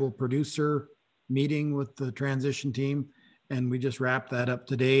tribal producer meeting with the transition team, and we just wrapped that up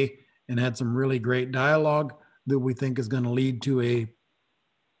today and had some really great dialogue that we think is going to lead to a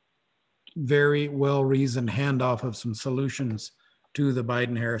very well-reasoned handoff of some solutions to the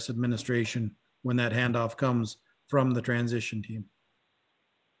Biden-Harris administration when that handoff comes from the transition team.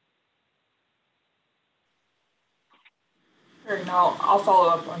 Sure, and I'll follow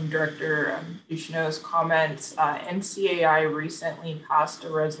up on Director Ducheneau's comments. NCAI recently passed a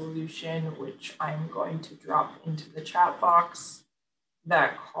resolution, which I'm going to drop into the chat box,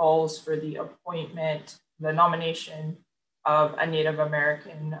 that calls for the nomination of a Native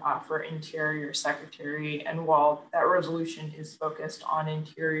American for Interior Secretary. And while that resolution is focused on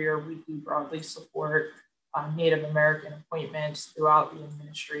Interior, we do broadly support Native American appointments throughout the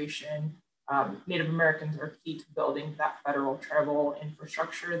administration. Native Americans are key to building that federal tribal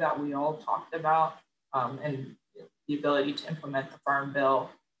infrastructure that we all talked about, and the ability to implement the Farm Bill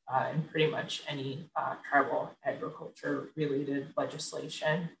and pretty much any tribal agriculture related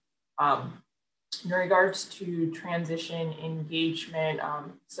legislation. In regards to transition engagement,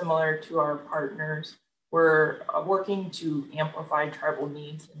 similar to our partners, we're working to amplify tribal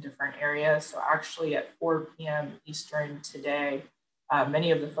needs in different areas. So actually at 4 p.m. Eastern today,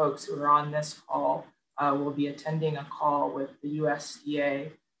 many of the folks who are on this call will be attending a call with the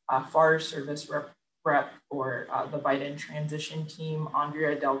USDA Forest Service rep for the Biden transition team,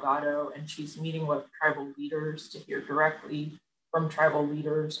 Andrea Delgado, and she's meeting with tribal leaders to hear directly from tribal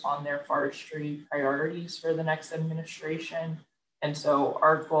leaders on their forestry priorities for the next administration. And so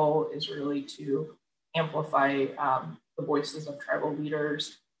our goal is really to amplify the voices of tribal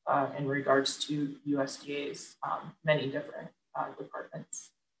leaders in regards to USDA's many different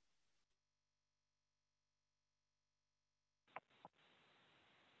departments.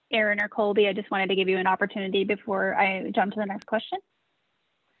 Aaron or Colby, I just wanted to give you an opportunity before I jump to the next question.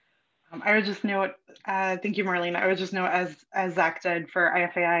 I would just note, thank you, Marlene. I would just note, as Zach did, for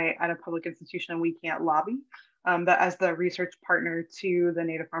IFAI at a public institution, we can't lobby. But as the research partner to the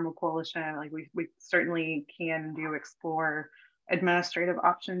Native Farmer Coalition, like we certainly can explore administrative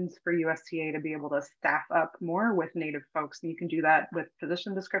options for USDA to be able to staff up more with Native folks. And you can do that with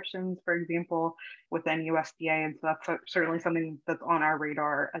position descriptions, for example, within USDA. And so that's certainly something that's on our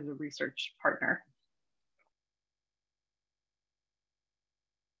radar as a research partner.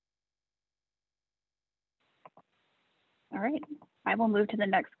 All right, I will move to the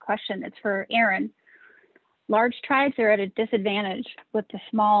next question. It's for Aaron. Large tribes are at a disadvantage with the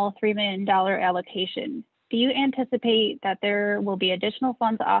small $3 million allocation. Do you anticipate that there will be additional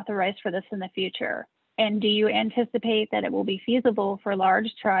funds authorized for this in the future? And do you anticipate that it will be feasible for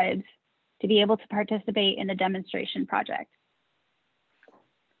large tribes to be able to participate in the demonstration project?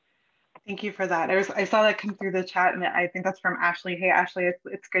 Thank you for that. I saw that come through the chat, and I think that's from Ashley. Hey, Ashley,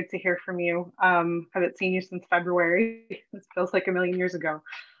 it's good to hear from you. Haven't seen you since February. This feels like a million years ago.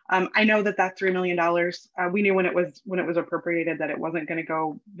 I know that $3 million, we knew when it was appropriated that it wasn't going to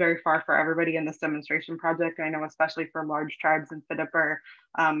go very far for everybody in this demonstration project. I know especially for large tribes in FDIPR,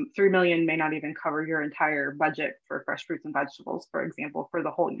 $3 million may not even cover your entire budget for fresh fruits and vegetables, for example, for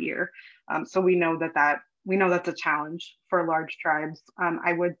the whole year. So we know that's a challenge for large tribes.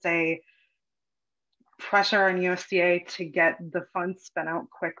 I would say pressure on USDA to get the funds spent out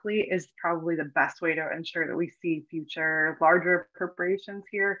quickly is probably the best way to ensure that we see future larger appropriations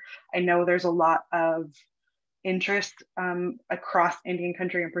here. I know there's a lot of interest across Indian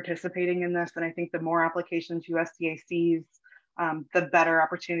country in participating in this, and I think the more applications USDA sees, the better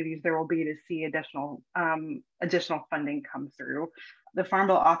opportunities there will be to see additional funding come through. The Farm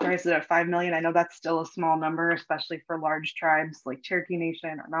Bill authorized it at $5 million. I know that's still a small number, especially for large tribes like Cherokee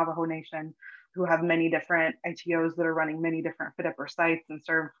Nation or Navajo Nation, who have many different ITOs that are running many different FDIPR sites and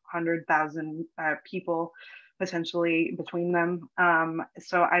serve 100,000 people potentially between them.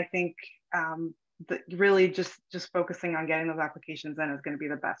 So I think really just focusing on getting those applications in is going to be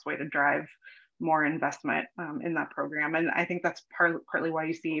the best way to drive more investment in that program. And I think that's partly why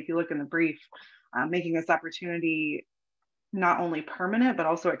you see, if you look in the brief, making this opportunity not only permanent, but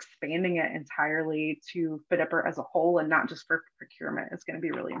also expanding it entirely to FDIPR as a whole and not just for procurement is going to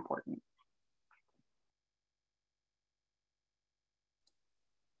be really important.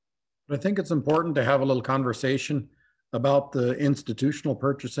 I think it's important to have a little conversation about the institutional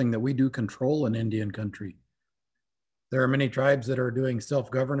purchasing that we do control in Indian country. There are many tribes that are doing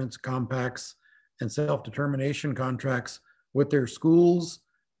self-governance compacts and self-determination contracts with their schools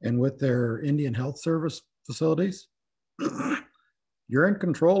and with their Indian Health Service facilities. You're in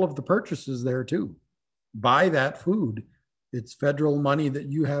control of the purchases there too. Buy that food. It's federal money that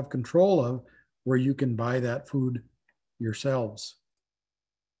you have control of, where you can buy that food yourselves.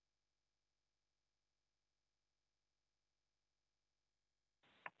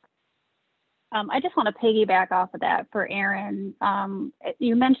 I just want to piggyback off of that for Aaron.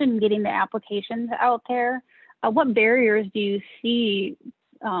 You mentioned getting the applications out there. What barriers do you see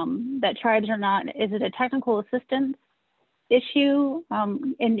that tribes are not? Is it a technical assistance issue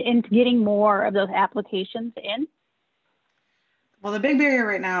in getting more of those applications in? Well, the big barrier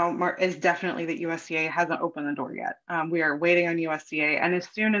right now is definitely that USDA hasn't opened the door yet. We are waiting on USDA, and as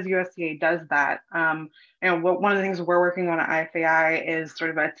soon as USDA does that, one of the things we're working on at IFAI is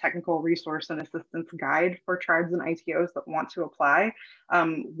sort of a technical resource and assistance guide for tribes and ITOs that want to apply.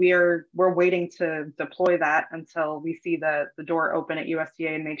 We're waiting to deploy that until we see the door open at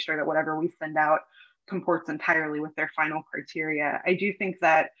USDA and make sure that whatever we send out comports entirely with their final criteria. I do think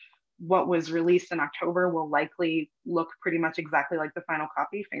that what was released in October will likely look pretty much exactly like the final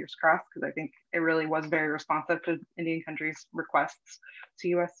copy, fingers crossed, because I think it really was very responsive to Indian country's requests to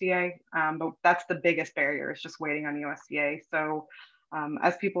USDA. But that's the biggest barrier, is just waiting on USDA. So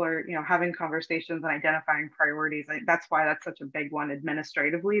as people are having conversations and identifying priorities, that's why that's such a big one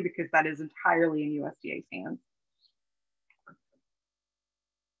administratively, because that is entirely in USDA's hands.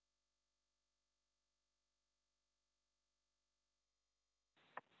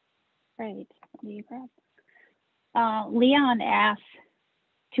 Great. Leon asks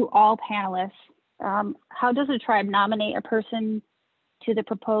to all panelists, how does a tribe nominate a person to the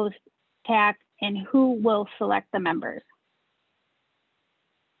proposed TAC, and who will select the members?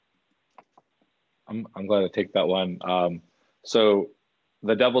 I'm glad to take that one. So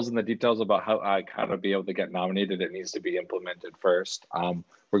the devil's in the details about how to be able to get nominated. It needs to be implemented first.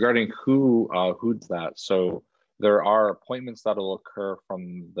 Regarding who's that, so there are appointments that will occur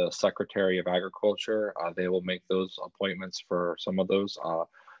from the Secretary of Agriculture. They will make those appointments for some of those.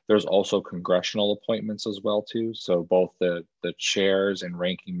 There's also congressional appointments as well too. So both the chairs and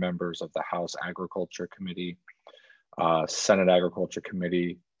ranking members of the House Agriculture Committee, Senate Agriculture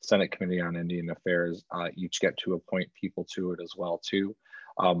Committee, Senate Committee on Indian Affairs, each get to appoint people to it as well too.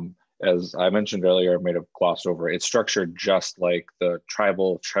 As I mentioned earlier, I may have glossed over, it's structured just like the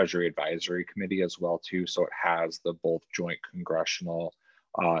Tribal Treasury Advisory Committee as well too. So it has the both joint congressional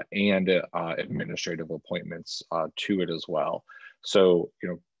and administrative appointments to it as well. So,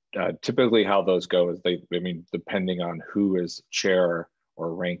 typically how those go is depending on who is chair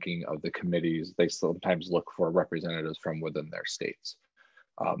or ranking of the committees, they sometimes look for representatives from within their states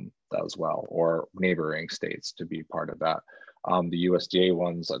as well, or neighboring states to be part of that. The USDA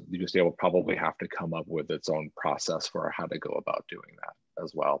ones, the USDA will probably have to come up with its own process for how to go about doing that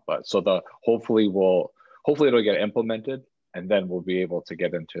as well. But so hopefully it'll get implemented, and then we'll be able to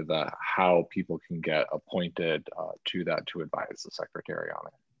get into how people can get appointed to that to advise the secretary on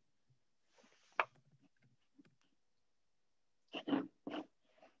it.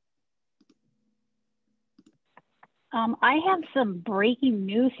 I have some breaking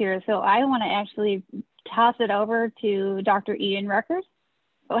news here, so I want to actually toss it over to Dr. Ian Reckers.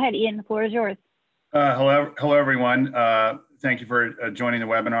 Go ahead, Ian, the floor is yours. Hello, everyone. Thank you for joining the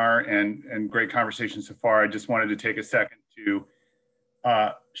webinar and great conversation so far. I just wanted to take a second to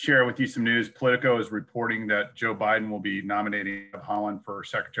share with you some news. Politico is reporting that Joe Biden will be nominating Holland for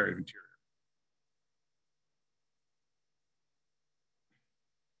Secretary of Interior.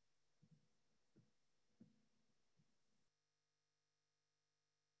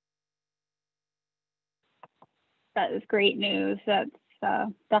 That is great news. That's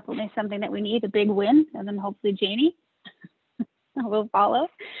definitely something that we need, a big win, and then hopefully Janie will follow.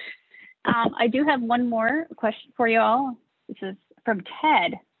 I do have one more question for you all. This is from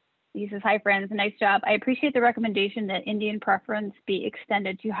Ted. He says, hi friends, nice job. I appreciate the recommendation that Indian preference be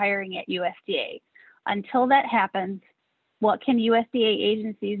extended to hiring at USDA. Until that happens, what can USDA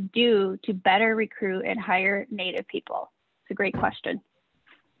agencies do to better recruit and hire Native people? It's a great question.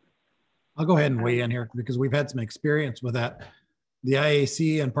 I'll go ahead and weigh in here because we've had some experience with that. The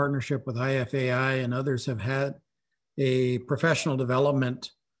IAC, in partnership with TFSAI and others, have had a professional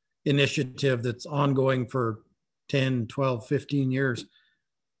development initiative that's ongoing for 10, 12, 15 years.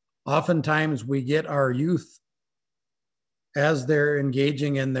 Oftentimes we get our youth, as they're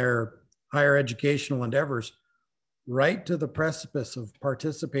engaging in their higher educational endeavors, right to the precipice of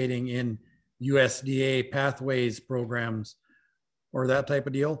participating in USDA pathways programs or that type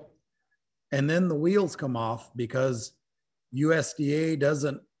of deal. And then the wheels come off because USDA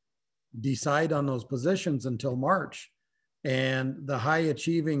doesn't decide on those positions until March. And the high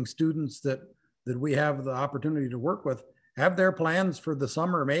achieving students that we have the opportunity to work with have their plans for the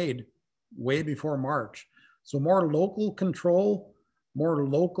summer made way before March. So more local control, more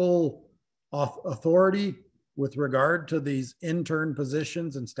local authority with regard to these intern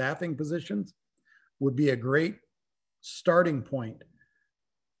positions and staffing positions would be a great starting point.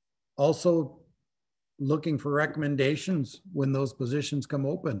 Also, looking for recommendations when those positions come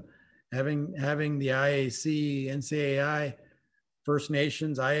open, having the IAC, NCAI, First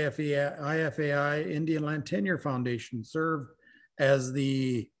Nations, IFAI, Indian Land Tenure Foundation serve as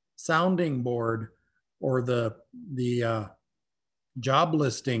the sounding board or the job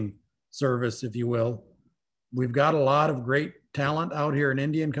listing service, if you will. We've got a lot of great talent out here in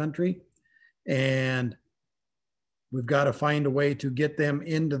Indian country, and we've got to find a way to get them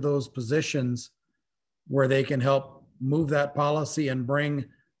into those positions where they can help move that policy and bring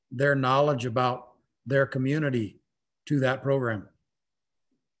their knowledge about their community to that program.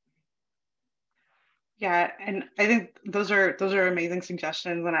 Yeah, and I think those are amazing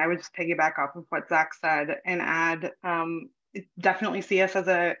suggestions, and I would just piggyback off of what Zach said and add, definitely see us as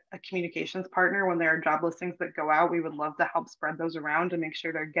a communications partner when there are job listings that go out. We would love to help spread those around to make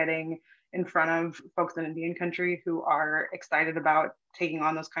sure they're getting in front of folks in Indian country who are excited about taking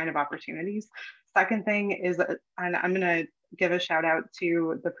on those kind of opportunities. Second thing is, and I'm going to give a shout out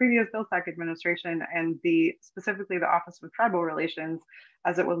to the previous Bill Sack administration and specifically the Office of Tribal Relations,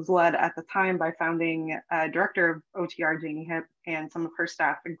 as it was led at the time by founding Director of OTR Janie Hip and some of her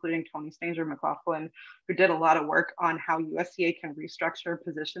staff, including Tony Stanger McLaughlin, who did a lot of work on how USDA can restructure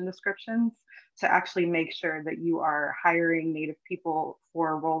position descriptions to actually make sure that you are hiring Native people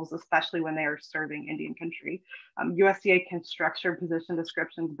for roles, especially when they are serving Indian country. USDA can structure position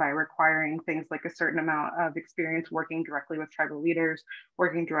descriptions by requiring things like a certain amount of experience working directly with tribal leaders,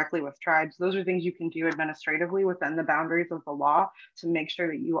 working directly with tribes. Those are things you can do administratively within the boundaries of the law to make sure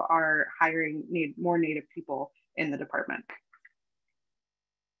that you are hiring more Native people in the department.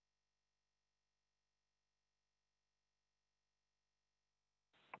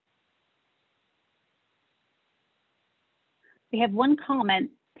 we have one comment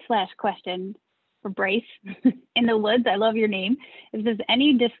 / question for Bryce in the woods. I love your name. If there's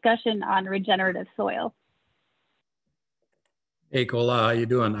any discussion on regenerative soil. Hey, Cola, how you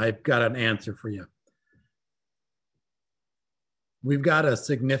doing? I've got an answer for you. We've got a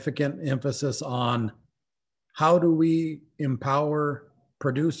significant emphasis on how do we empower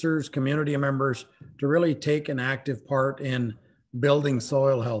producers, community members to really take an active part in building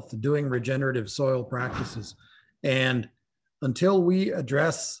soil health, doing regenerative soil practices. And until we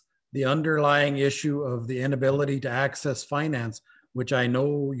address the underlying issue of the inability to access finance, which I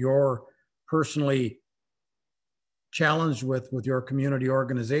know you're personally challenged with your community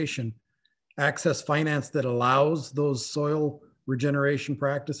organization, access finance that allows those soil regeneration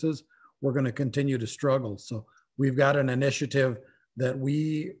practices, we're going to continue to struggle. So we've got an initiative that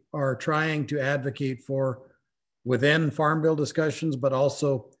we are trying to advocate for within Farm Bill discussions, but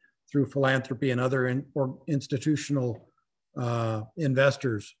also through philanthropy and other institutional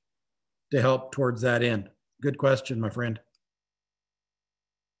investors to help towards that end. Good question, my friend.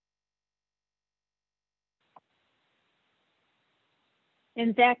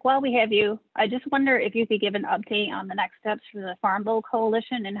 And Zach, while we have you, I just wonder if you could give an update on the next steps for the Farm Bill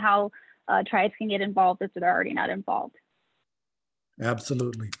Coalition and how tribes can get involved if they're already not involved.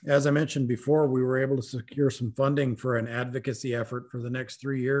 Absolutely. As I mentioned before, we were able to secure some funding for an advocacy effort for the next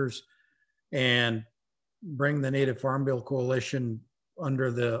 3 years and bring the Native Farm Bill Coalition under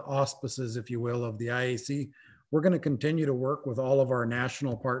the auspices, if you will, of the IAC. We're going to continue to work with all of our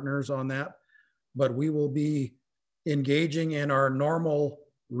national partners on that, but we will be engaging in our normal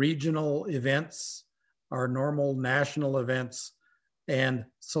regional events, our normal national events, and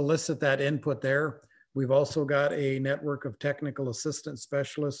solicit that input there. We've also got a network of technical assistance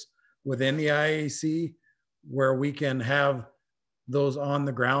specialists within the IAC where we can have those on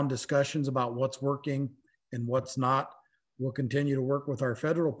the ground discussions about what's working and what's not. We'll continue to work with our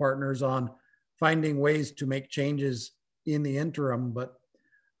federal partners on finding ways to make changes in the interim, but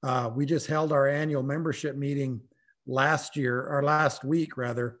we just held our annual membership meeting last week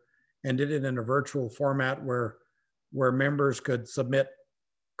rather, and did it in a virtual format where members could submit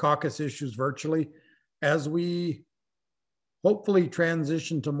caucus issues virtually. As we hopefully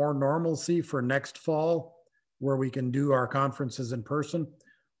transition to more normalcy for next fall, where we can do our conferences in person,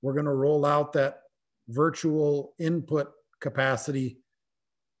 we're going to roll out that virtual input capacity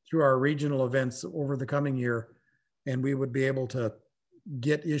through our regional events over the coming year. And we would be able to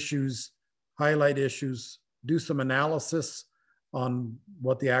get issues, highlight issues, do some analysis on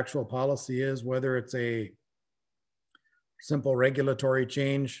what the actual policy is, whether it's a simple regulatory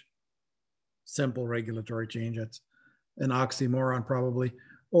change, that's an oxymoron probably,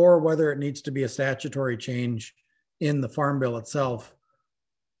 or whether it needs to be a statutory change in the Farm Bill itself.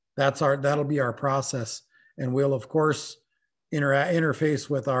 That'll be our process. And we'll of course interface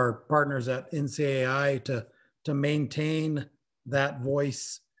with our partners at NCAI to maintain that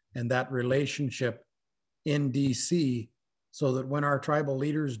voice and that relationship in DC, so that when our tribal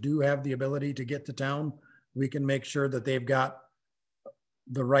leaders do have the ability to get to town, we can make sure that they've got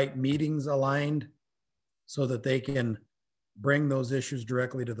the right meetings aligned so that they can bring those issues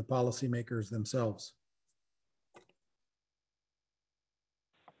directly to the policymakers themselves.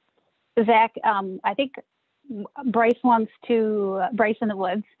 Zach, I think Bryce in the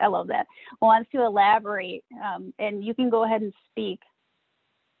woods, I love that, wants to elaborate, and you can go ahead and speak.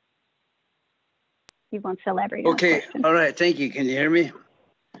 He wants to elaborate. Okay, all right, thank you. Can you hear me?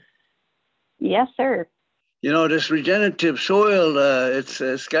 Yes, sir. You know, this regenerative soil,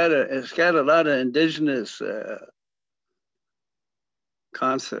 it's got a lot of indigenous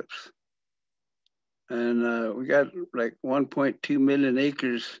concepts, and we got like 1.2 million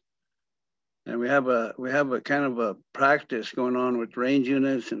acres, and we have a kind of a practice going on with range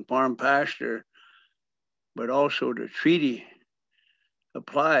units and farm pasture, but also the treaty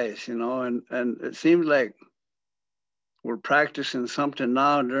applies, you know, and it seems like we're practicing something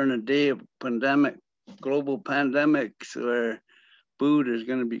now during a day of global pandemics, where food is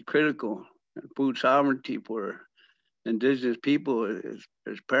going to be critical, and food sovereignty for indigenous people is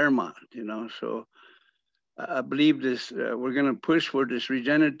paramount, you know. So I believe this, we're going to push for this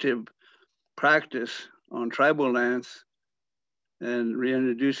regenerative practice on tribal lands and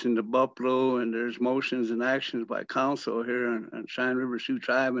reintroducing the buffalo, and there's motions and actions by council here on Cheyenne River Sioux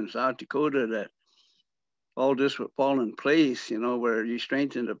Tribe in South Dakota that all this would fall in place, you know, where you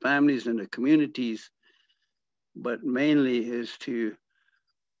strengthen the families and the communities, but mainly is to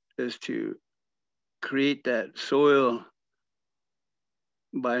create that soil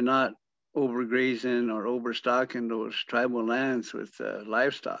by not overgrazing or overstocking those tribal lands with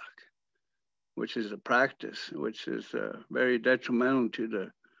livestock. which is a practice, which is very detrimental to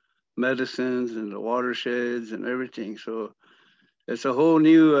the medicines and the watersheds and everything. So it's a whole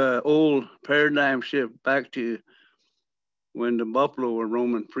new old paradigm shift back to when the buffalo were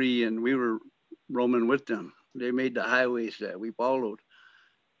roaming free and we were roaming with them. They made the highways that we followed.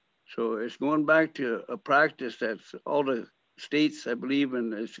 So it's going back to a practice that's all the states, I believe,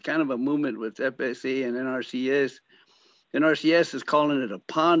 and it's kind of a movement with FSA and NRCS. NRCS is calling it a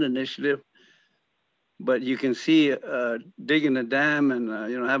pond initiative, but you can see digging a dam and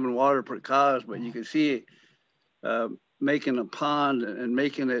having water per cows, but you can see making a pond and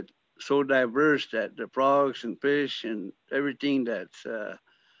making it so diverse that the frogs and fish and everything that's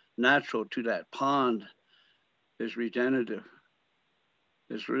natural to that pond is regenerative.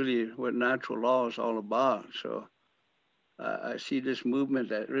 It's really what natural law is all about. So I see this movement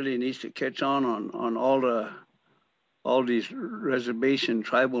that really needs to catch on all these reservation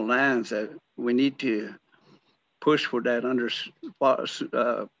tribal lands, that we need to push for that under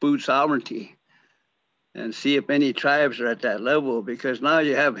food sovereignty and see if any tribes are at that level, because now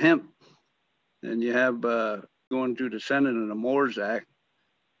you have hemp and you have going through the Senate and the Moores Act.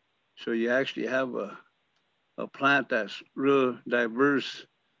 So you actually have a plant that's real diverse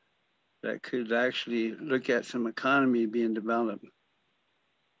that could actually look at some economy being developed.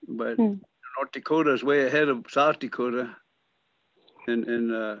 But North Dakota is way ahead of South Dakota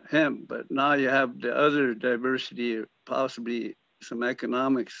in hemp, but now you have the other diversity, possibly some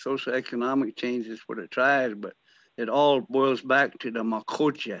economic, socioeconomic changes for the tribes, but it all boils back to the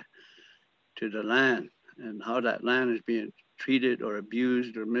makocha, to the land and how that land is being treated or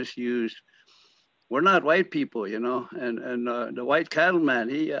abused or misused. We're not white people, and the white cattleman,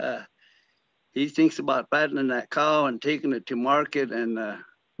 he thinks about fattening that cow and taking it to market and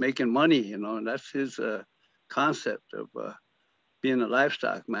making money, and that's his concept of being a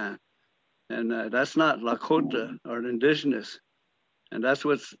livestock man. And that's not Lakota or indigenous. And that's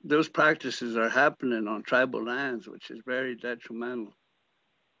those practices are happening on tribal lands, which is very detrimental.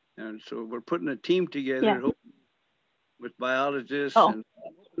 And so we're putting a team together with biologists and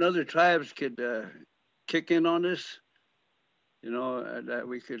other tribes could kick in on this, that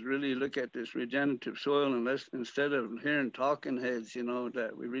we could really look at this regenerative soil and instead of hearing talking heads,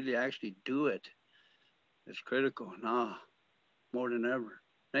 that we really actually do it. It's critical now, more than ever.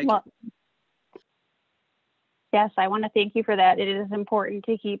 Thank you. Yes, I want to thank you for that. It is important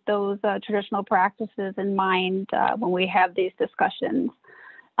to keep those traditional practices in mind when we have these discussions.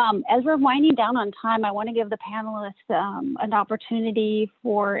 As we're winding down on time, I want to give the panelists an opportunity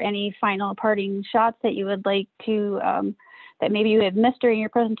for any final parting shots that you would like to, that maybe you have missed during your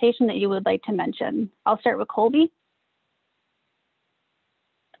presentation that you would like to mention. I'll start with Colby.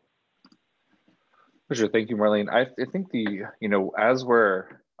 Sure, thank you, Marlene. I think as we're,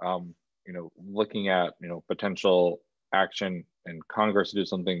 looking at, potential action in Congress to do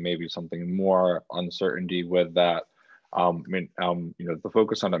something, maybe something more uncertainty with that. The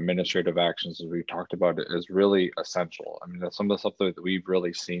focus on administrative actions, as we talked about, is really essential. Some of the stuff that we've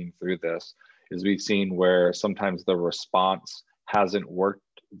really seen through this is we've seen where sometimes the response hasn't worked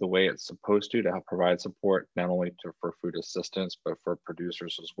the way it's supposed to help provide support, not only for food assistance, but for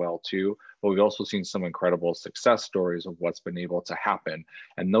producers as well too. But we've also seen some incredible success stories of what's been able to happen.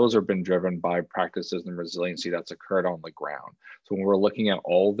 And those have been driven by practices and resiliency that's occurred on the ground. So when we're looking at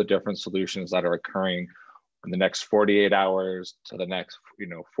all the different solutions that are occurring in the next 48 hours to the next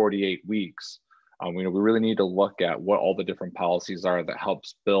 48 weeks, we really need to look at what all the different policies are that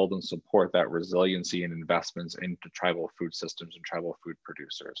helps build and support that resiliency and investments into tribal food systems and tribal food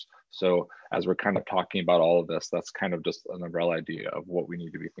producers. So as we're kind of talking about all of this, that's kind of just an umbrella idea of what we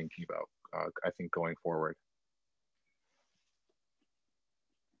need to be thinking about, I think, going forward.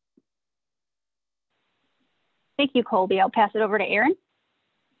 Thank you, Colby. I'll pass it over to Erin.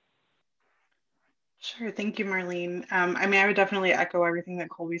 Sure, thank you, Marlene. I would definitely echo everything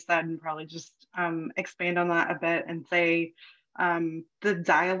that Colby said and probably just expand on that a bit and say the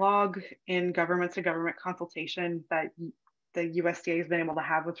dialogue in government to government consultation that the USDA has been able to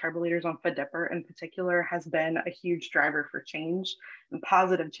have with tribal leaders on FDIPR in particular has been a huge driver for change and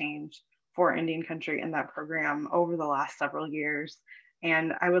positive change for Indian country in that program over the last several years.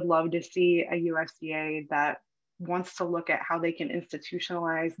 And I would love to see a USDA that wants to look at how they can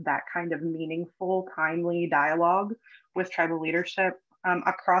institutionalize that kind of meaningful, timely dialogue with tribal leadership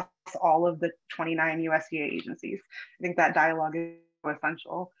across all of the 29 USDA agencies. I think that dialogue is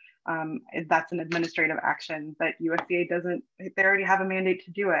essential. That's an administrative action that USDA doesn't, they already have a mandate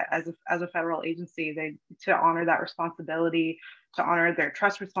to do it as a federal agency. To honor that responsibility, to honor their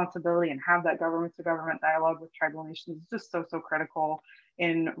trust responsibility and have that government to government dialogue with tribal nations is just so critical.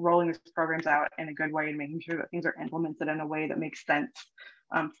 in rolling these programs out in a good way and making sure that things are implemented in a way that makes sense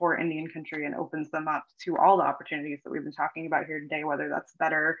for Indian country and opens them up to all the opportunities that we've been talking about here today, whether that's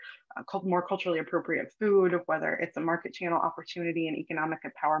better, more culturally appropriate food, whether it's a market channel opportunity and economic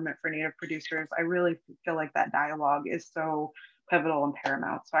empowerment for Native producers. I really feel like that dialogue is so pivotal and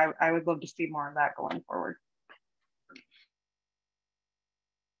paramount. So I would love to see more of that going forward.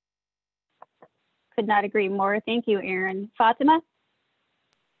 Could not agree more. Thank you, Erin. Fatima?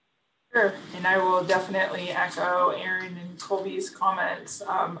 Sure, and I will definitely echo Erin and Colby's comments.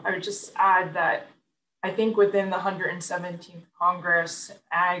 I would just add that I think within the 117th Congress,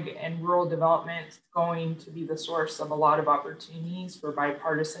 ag and rural development is going to be the source of a lot of opportunities for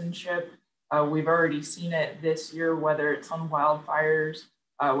bipartisanship. We've already seen it this year, whether it's on wildfires,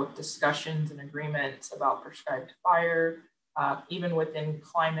 with discussions and agreements about prescribed fire, even within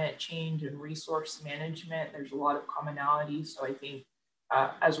climate change and resource management, there's a lot of commonality. So I think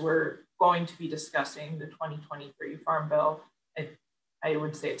as we're going to be discussing the 2023 Farm Bill, I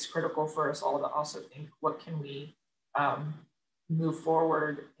would say it's critical for us all to also think, what can we move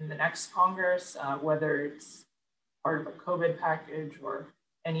forward in the next Congress, whether it's part of a COVID package or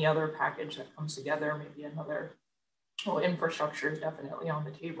any other package that comes together, maybe another, well, infrastructure is definitely on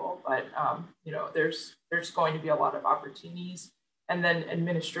the table, but you know, there's going to be a lot of opportunities. And then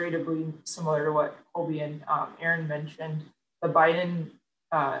administratively, similar to what Colby and Erin mentioned, the Biden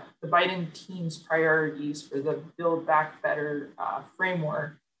team's priorities for the Build Back Better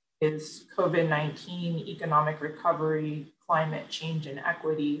framework is COVID-19, economic recovery, climate change and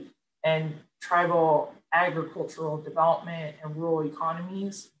equity, and tribal agricultural development and rural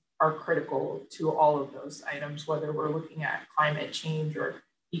economies are critical to all of those items, whether we're looking at climate change or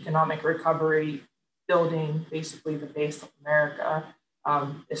economic recovery, building basically the base of America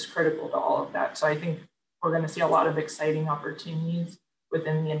is critical to all of that. So I think we're going to see a lot of exciting opportunities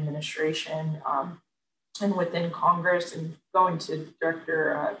within the administration and within Congress. And going to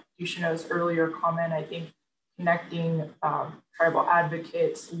Director Ducheneau's earlier comment, I think connecting tribal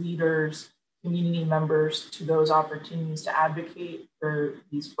advocates, leaders, community members to those opportunities to advocate for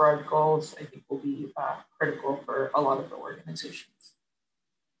these broad goals, I think will be critical for a lot of the organizations.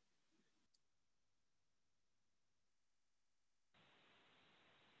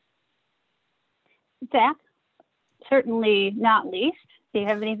 Zach, certainly not least, do you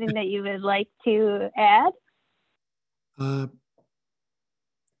have anything that you would like to add?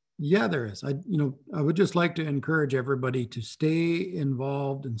 Yeah, there is. I would just like to encourage everybody to stay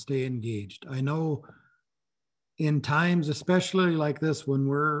involved and stay engaged. I know in times, especially like this, when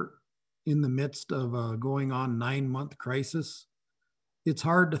we're in the midst of a going on 9-month crisis, it's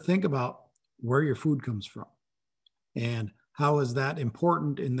hard to think about where your food comes from and how is that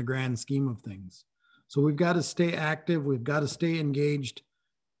important in the grand scheme of things. So we've got to stay active. We've got to stay engaged.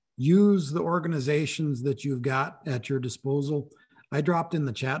 Use the organizations that you've got at your disposal. I dropped in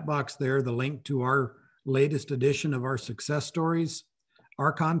the chat box there the link to our latest edition of our success stories.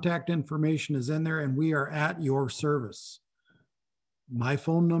 Our contact information is in there and we are at your service. My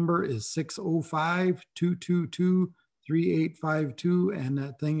phone number is 605-222-3852 and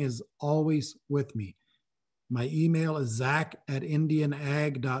that thing is always with me. My email is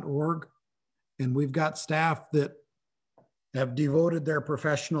zach@indianag.org. And we've got staff that have devoted their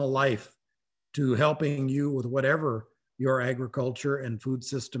professional life to helping you with whatever your agriculture and food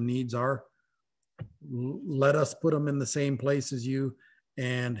system needs are. Let us put them in the same place as you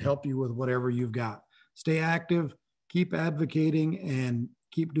and help you with whatever you've got. Stay active, keep advocating, and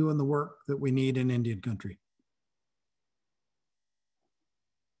keep doing the work that we need in Indian country.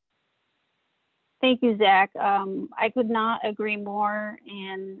 Thank you, Zach. I could not agree more,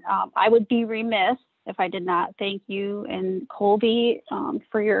 and I would be remiss if I did not thank you and Colby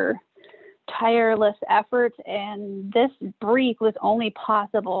for your tireless efforts. And this brief was only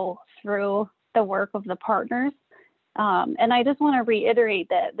possible through the work of the partners. And I just want to reiterate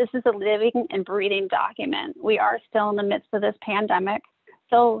that this is a living and breathing document. We are still in the midst of this pandemic,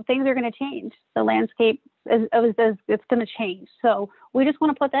 so things are going to change. The landscape it's going to change. So we just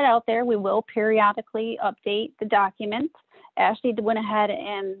want to put that out there. We will periodically update the document. Ashley went ahead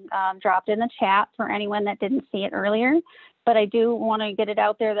and dropped in the chat for anyone that didn't see it earlier. But I do want to get it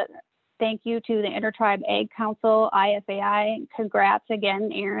out there that thank you to the Intertribe Ag Council, IFAI. Congrats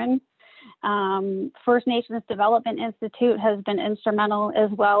again, Erin. First Nations Development Institute has been instrumental,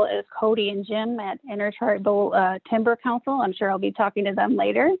 as well as Cody and Jim at Intertribal Timber Council. I'm sure I'll be talking to them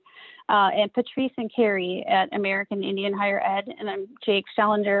later. And Patrice and Carrie at American Indian Higher Ed, and I'm Jake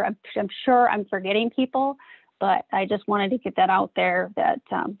Schellinger. I'm sure I'm forgetting people, but I just wanted to get that out there that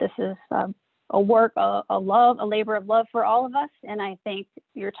this is work, a labor of love for all of us. And I thank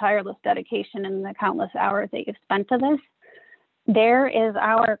your tireless dedication and the countless hours that you've spent to this. There is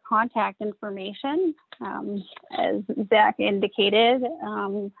our contact information. As Zach indicated,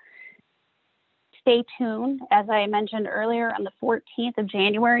 stay tuned. As I mentioned earlier, on the 14th of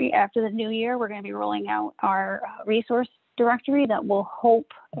January, after the new year, we're going to be rolling out our resource directory that will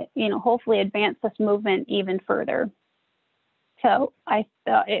hopefully advance this movement even further. So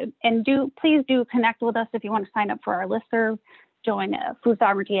please do connect with us if you want to sign up for our listserv. Join food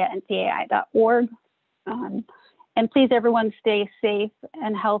sovereignty at ncai.org. And please, everyone, stay safe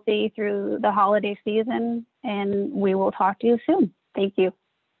and healthy through the holiday season, and we will talk to you soon. Thank you.